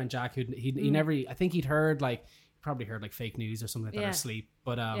brought my friend Jack, who he never, I think he'd heard probably heard like fake news or something like that, or sleep,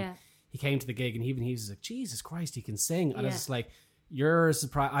 but he came to the gig, and he was like, Jesus Christ, he can sing. And I was just like, you're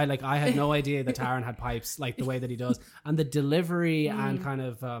surprised. I had no idea that Taran had pipes like the way that he does, and the delivery and kind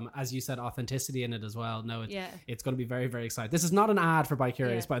of as you said, authenticity in it as well. No, it's going to be very, very exciting. This is not an ad for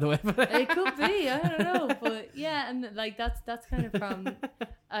Bicurious, by the way. It could be, I don't know, but yeah, and like that's kind of from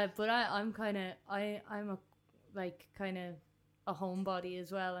but I'm a homebody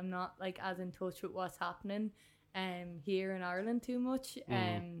as well. I'm not like as in touch with what's happening here in Ireland too much,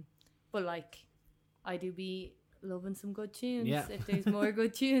 but like I do be loving some good tunes. If there's more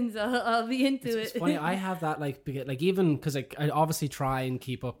good tunes, I'll be into it. It's funny, I have that like even because I obviously try and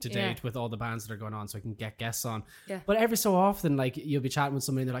keep up to date with all the bands that are going on, so I can get guests on. But every so often, like, you'll be chatting with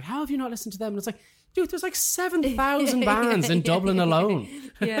somebody and they're like, how have you not listened to them? And it's like, dude, there's like 7,000 bands in Dublin alone.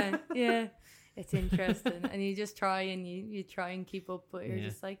 it's interesting. And you just try and you try and keep up, but you're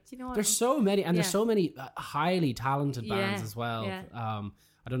just like, do you know what? There's so many, and there's so many highly talented bands as well. Yeah.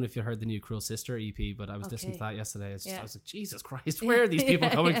 I don't know if you heard the new Cruel Sister EP, but I was listening to that yesterday. I was like, Jesus Christ, Yeah. where are these people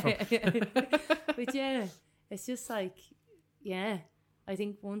coming from? But yeah, it's just like, I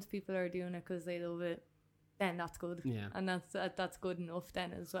think once people are doing it because they love it, then that's good. Yeah. And that's good enough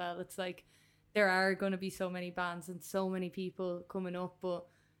then as well. It's like, there are going to be so many bands and so many people coming up, but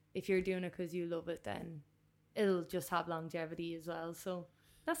if you're doing it because you love it, then it'll just have longevity as well. So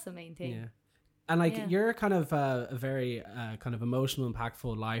that's the main thing. Yeah. And like you're kind of a very kind of emotional,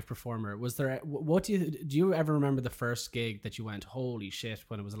 impactful live performer. Was there what do you ever remember the first gig that you went, holy shit,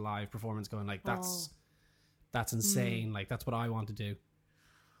 when it was a live performance, going like that's insane, like that's what I want to do?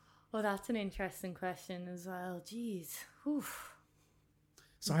 Well, that's an interesting question as well. Jeez. Oof.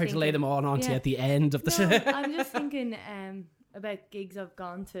 Sorry to lay them all onto you at the end of the show. I'm just thinking about gigs I've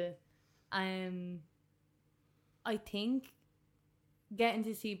gone to. I think getting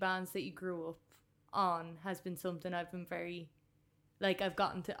to see bands that you grew up on has been something I've been very, like, I've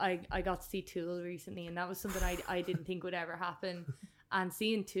gotten to, I got to see Tool recently, and that was something I didn't think would ever happen. And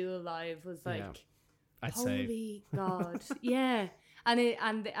seeing Tool live was like, holy God. Yeah.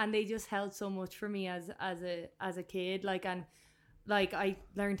 And they just held so much for me as a kid. Like, and like I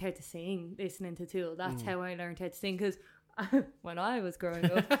learned how to sing listening to Tool. That's how I learned how to sing, because when I was growing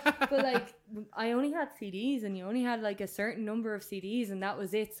up, but like I only had CDs, and you only had like a certain number of CDs, and that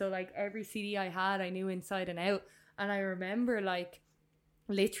was it. So like every CD I had, I knew inside and out. And I remember like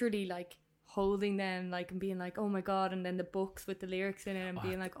literally like holding them, like, and being like, oh my God. And then the books with the lyrics in it, and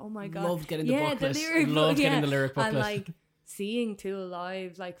being like, oh my God, loved getting the booklet. Loved getting the lyric booklet. And like seeing Tool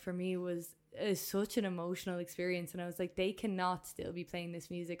live, like for me was such an emotional experience. And I was like, they cannot still be playing this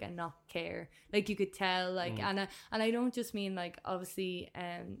music and not care. Like you could tell, like, and I don't just mean like obviously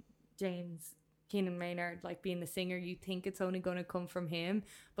James Keenan Maynard, like being the singer, you think it's only going to come from him,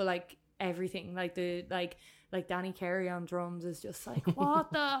 but like everything, like the like Danny Carey on drums is just like,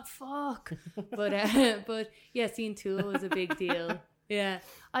 what the fuck. But yeah, seeing Tool was a big deal. Yeah,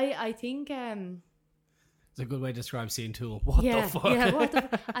 I think it's a good way to describe seeing Tool. What the fuck? Yeah, what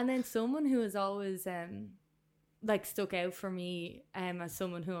the and then someone who has always like stuck out for me as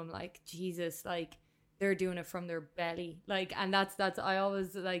someone who I'm like, Jesus, like they're doing it from their belly. Like, and that's I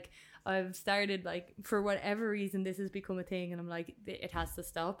always like, I've started like, for whatever reason this has become a thing, and I'm like, it has to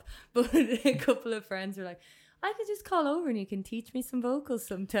stop. But a couple of friends are like, I could just call over and you can teach me some vocals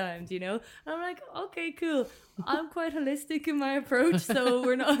sometimes, you know? And I'm like, okay, cool. I'm quite holistic in my approach, so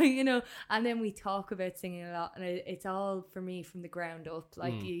we're not, you know. And then we talk about singing a lot, and it's all for me from the ground up.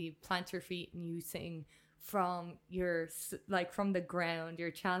 Like you plant your feet and you sing from your, like from the ground. You're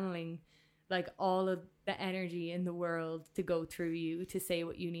channeling like all of the energy in the world to go through you to say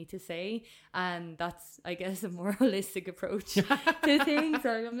what you need to say. And that's, I guess, a more holistic approach to things.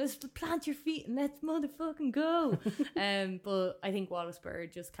 Like, I'm just plant your feet and let's motherfucking go. But I think Wallace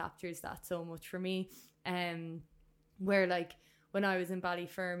Bird just captures that so much for me. Where like when I was in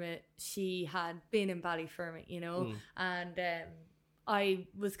Ballyfermot, she had been in Ballyfermot, you know, and I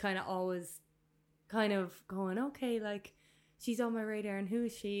was kind of always kind of going, okay, like she's on my radar, and who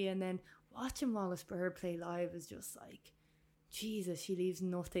is she? And then watching Wallace Bird play live is just like, Jesus, she leaves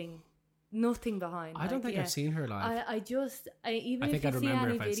nothing behind. I don't think I've seen her live. I even if you see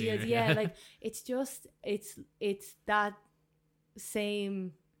any videos, like it's just it's that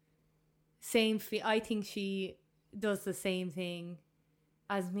same I think she does the same thing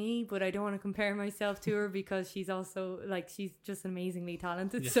as me, but I don't want to compare myself to her because she's also like, she's just amazingly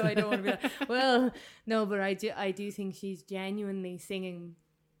talented. So I don't want to be like, well, no, but I do think she's genuinely singing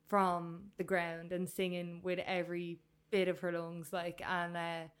from the ground and singing with every bit of her lungs, like, and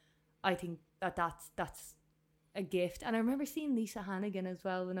I think that's a gift. And I remember seeing Lisa Hannigan as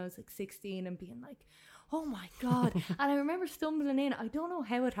well when I was like 16 and being like, oh my God. And I remember stumbling in, I don't know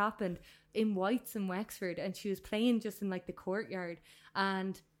how it happened, in White's in Wexford, and she was playing just in like the courtyard,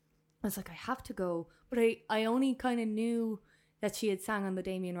 and I was like, I have to go, but I only kind of knew that she had sang on the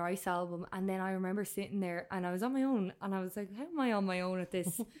Damien Rice album. And then I remember sitting there and I was on my own, and I was like, how am I on my own at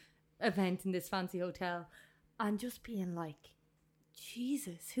this event in this fancy hotel? And just being like,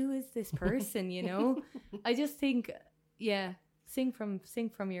 Jesus, who is this person, you know? I just think, yeah, sing from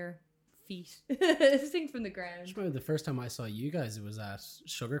your feet. Sing from the ground. I remember the first time I saw you guys, it was at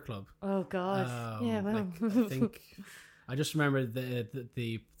Sugar Club. Oh God. Yeah, well. Like, I think I just remember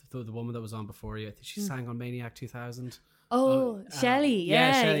the woman that was on before you. I think she sang on Maniac 2000. Shelley.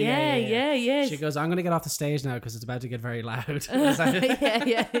 Shelley, Yeah. She goes, I'm going to get off the stage now because it's about to get very loud.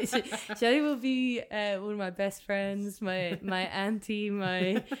 Yeah. Shelley will be one of my best friends, my auntie,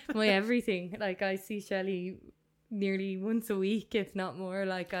 my everything. Like, I see Shelley nearly once a week, if not more.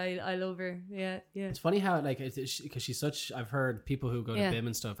 Like, I love her. Yeah. It's funny how, like, because she's such, I've heard people who go to BIM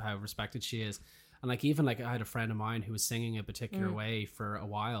and stuff, how respected she is. And like, even like, I had a friend of mine who was singing a particular way for a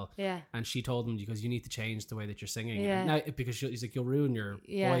while. Yeah. And she told him, because you need to change the way that you're singing. Yeah. Now, because he's like, you'll ruin your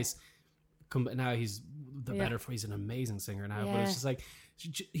voice. Now he's he's an amazing singer now. But it's just like,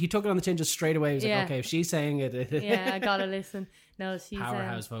 he took it on the chin just straight away. He was like, okay, if she's saying it. I gotta listen. No, she's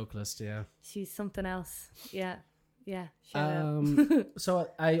powerhouse vocalist. Yeah. She's something else. Yeah. So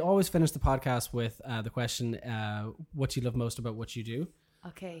I always finish the podcast with the question, what you love most about what you do.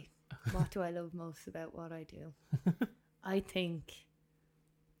 Okay. What do I love most about what I do? I think,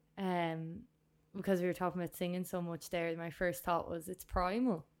 because we were talking about singing so much there, my first thought was it's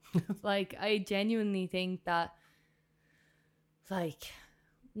primal. Like, I genuinely think that, like,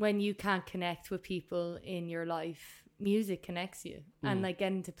 when you can't connect with people in your life, music connects you. And like,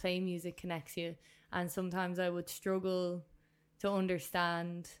 getting to play music connects you. And sometimes I would struggle to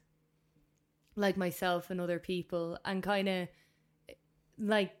understand, like, myself and other people, and kind of,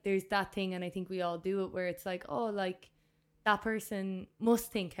 like, there's that thing, and I think we all do it, where it's like, oh, like, that person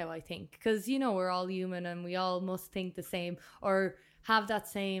must think how I think, because, you know, we're all human and we all must think the same, or have that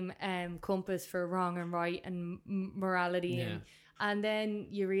same compass for wrong and right and morality. And then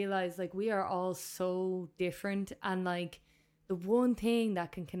you realize, like, we are all so different, and like, the one thing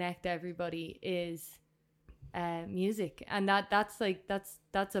that can connect everybody is music. And that's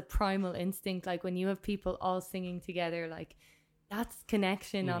a primal instinct. Like, when you have people all singing together, like, that's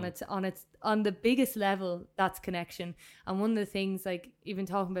connection on the biggest level. That's connection. And one of the things, like, even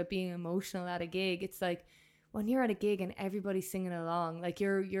talking about being emotional at a gig, it's like, when you're at a gig and everybody's singing along, like,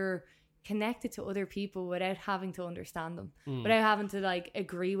 you're connected to other people without having to understand them, without having to, like,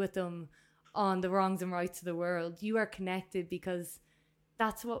 agree with them on the wrongs and rights of the world. You are connected because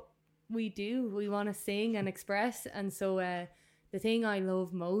that's what we do. We want to sing and express. And so the thing I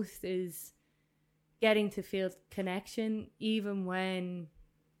love most is getting to feel connection, even when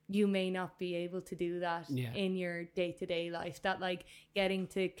you may not be able to do that in your day-to-day life. That, like, getting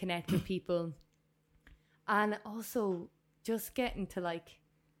to connect with people, and also just getting to, like,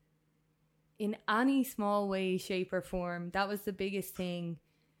 in any small way, shape or form, that was the biggest thing.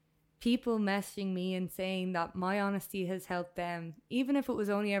 People messaging me and saying that my honesty has helped them, even if it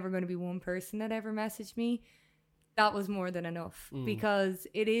was only ever going to be one person that ever messaged me, that was more than enough. Because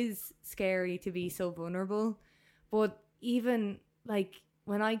it is scary to be so vulnerable. But even, like,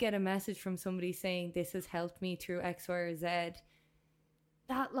 when I get a message from somebody saying this has helped me through X, Y, or Z,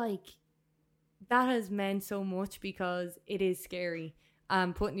 that, like, that has meant so much, because it is scary.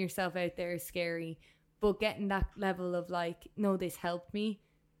 Putting yourself out there is scary. But getting that level of, like, no, this helped me,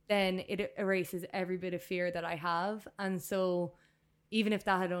 then it erases every bit of fear that I have. And so even if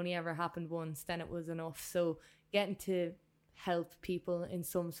that had only ever happened once, then it was enough. So getting to help people in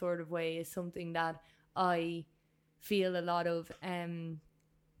some sort of way is something that I feel a lot of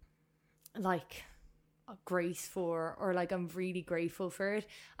like grace for, or like I'm really grateful for it.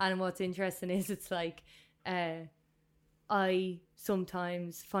 And what's interesting is it's like I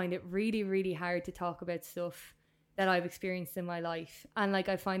sometimes find it really, really hard to talk about stuff that I've experienced in my life. And like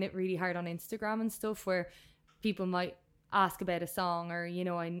I find it really hard on Instagram and stuff, where people might ask about a song, or, you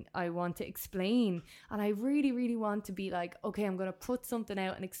know, I want to explain, and I really, really want to be like, okay, I'm going to put something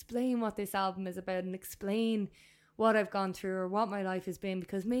out and explain what this album is about, and explain what I've gone through or what my life has been,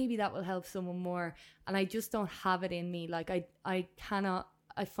 because maybe that will help someone more. And I just don't have it in me. Like I cannot,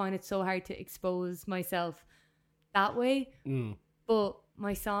 I find it so hard to expose myself that way. But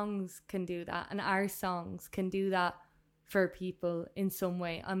my songs can do that, and our songs can do that for people in some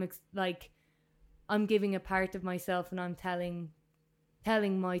way. I'm giving a part of myself, and I'm telling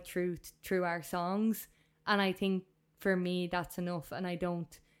my truth through our songs. And I think for me that's enough, and I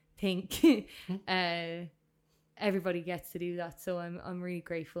don't think everybody gets to do that. So I'm really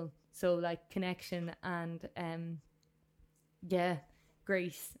grateful. So like connection and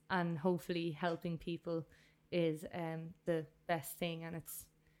grace, and hopefully helping people is the best thing. And it's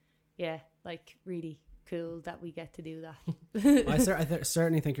like really cool that we get to do that. I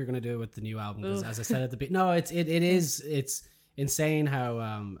certainly think you're going to do it with the new album, because as I said at the beginning, no, it's insane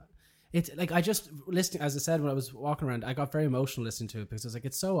how it's like, I just listening, as I said, when I was walking around, I got very emotional listening to it, because it's like,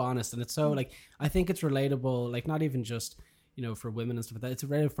 it's so honest, and it's so like, I think it's relatable, like not even just, you know, for women and stuff like that, it's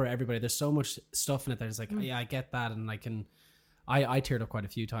relatable for everybody. There's so much stuff in it that is like, yeah, I get that, and I can I teared up quite a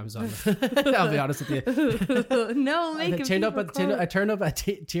few times on it. I'll be honest with you. No, make it. I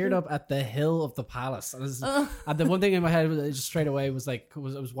teared up at the hill of the palace. And the one thing in my head was just straight away was like,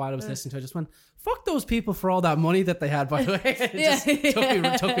 was while I was listening to it, I just went, fuck those people for all that money that they had, by the way.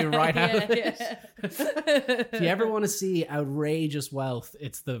 It took me right out of it. If you ever want to see outrageous wealth,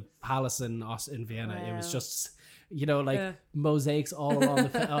 it's the palace in Vienna. Wow. It was just, mosaics all along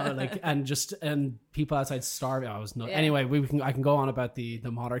the and people outside starving. I was not. Yeah. Anyway, I can go on about the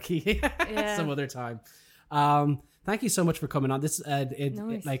monarchy some other time. Thank you so much for coming on. This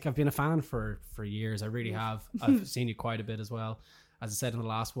nice. I've been a fan for years. I really have. I've seen you quite a bit as well. As I said in the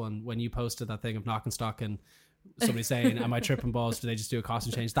last one, when you posted that thing of knocking stock and somebody saying, "Am I tripping balls? Do they just do a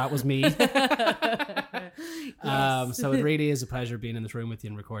costume change?" That was me. Yes. So it really is a pleasure being in this room with you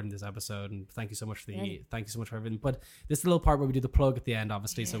and recording this episode. And thank you so much for everything. But this is the little part where we do the plug at the end,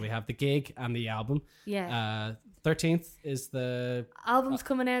 obviously. Yeah. So we have the gig and the album. Yeah. 13th is the album's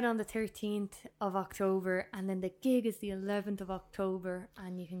coming out on the 13th of October, and then the gig is the 11th of October,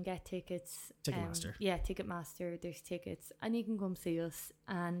 and you can get tickets. Ticketmaster. Ticketmaster. There's tickets, and you can come see us,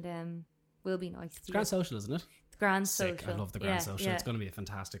 and we'll be nice. It's Grand Social, isn't it? Grand Sick. Social. I love the Grand Social. Yeah. It's going to be a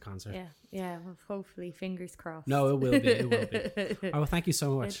fantastic concert. Yeah. Well, hopefully, fingers crossed. No, it will be. It will be. Oh, well, thank you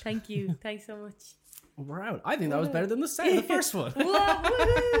so much. Thank you. Thanks so much. We're out. I think that was better than the first one.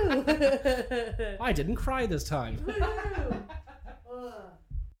 I didn't cry this time.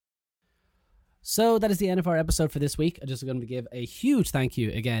 So that is the end of our episode for this week. I'm just going to give a huge thank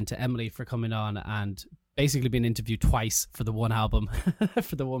you again to Emily for coming on and basically being interviewed twice for the one album,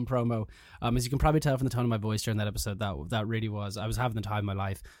 for the one promo. As you can probably tell from the tone of my voice during that episode, that really was, I was having the time of my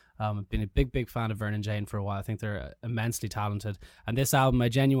life. I've been a big fan of Vernon Jane for a while. I think they're immensely talented. And this album, I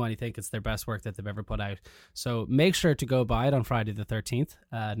genuinely think it's their best work that they've ever put out. So make sure to go buy it on Friday the 13th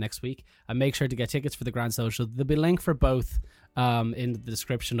next week. And make sure to get tickets for the Grand Social. There'll be a link for both in the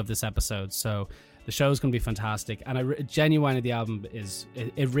description of this episode. So the show is going to be fantastic. And genuinely, the album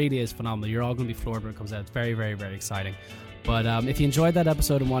it really is phenomenal. You're all going to be floored when it comes out. It's very, very, very exciting. But if you enjoyed that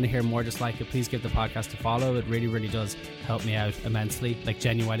episode and want to hear more just like it, please give the podcast a follow. It really, really does help me out immensely. Like,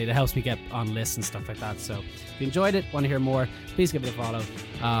 genuinely, it helps me get on lists and stuff like that. So if you enjoyed it, want to hear more, please give it a follow.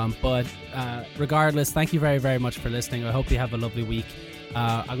 But regardless, thank you very, very much for listening. I hope you have a lovely week.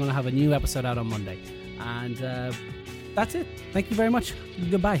 I'm going to have a new episode out on Monday. And that's it. Thank you very much.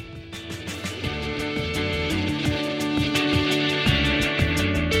 Goodbye.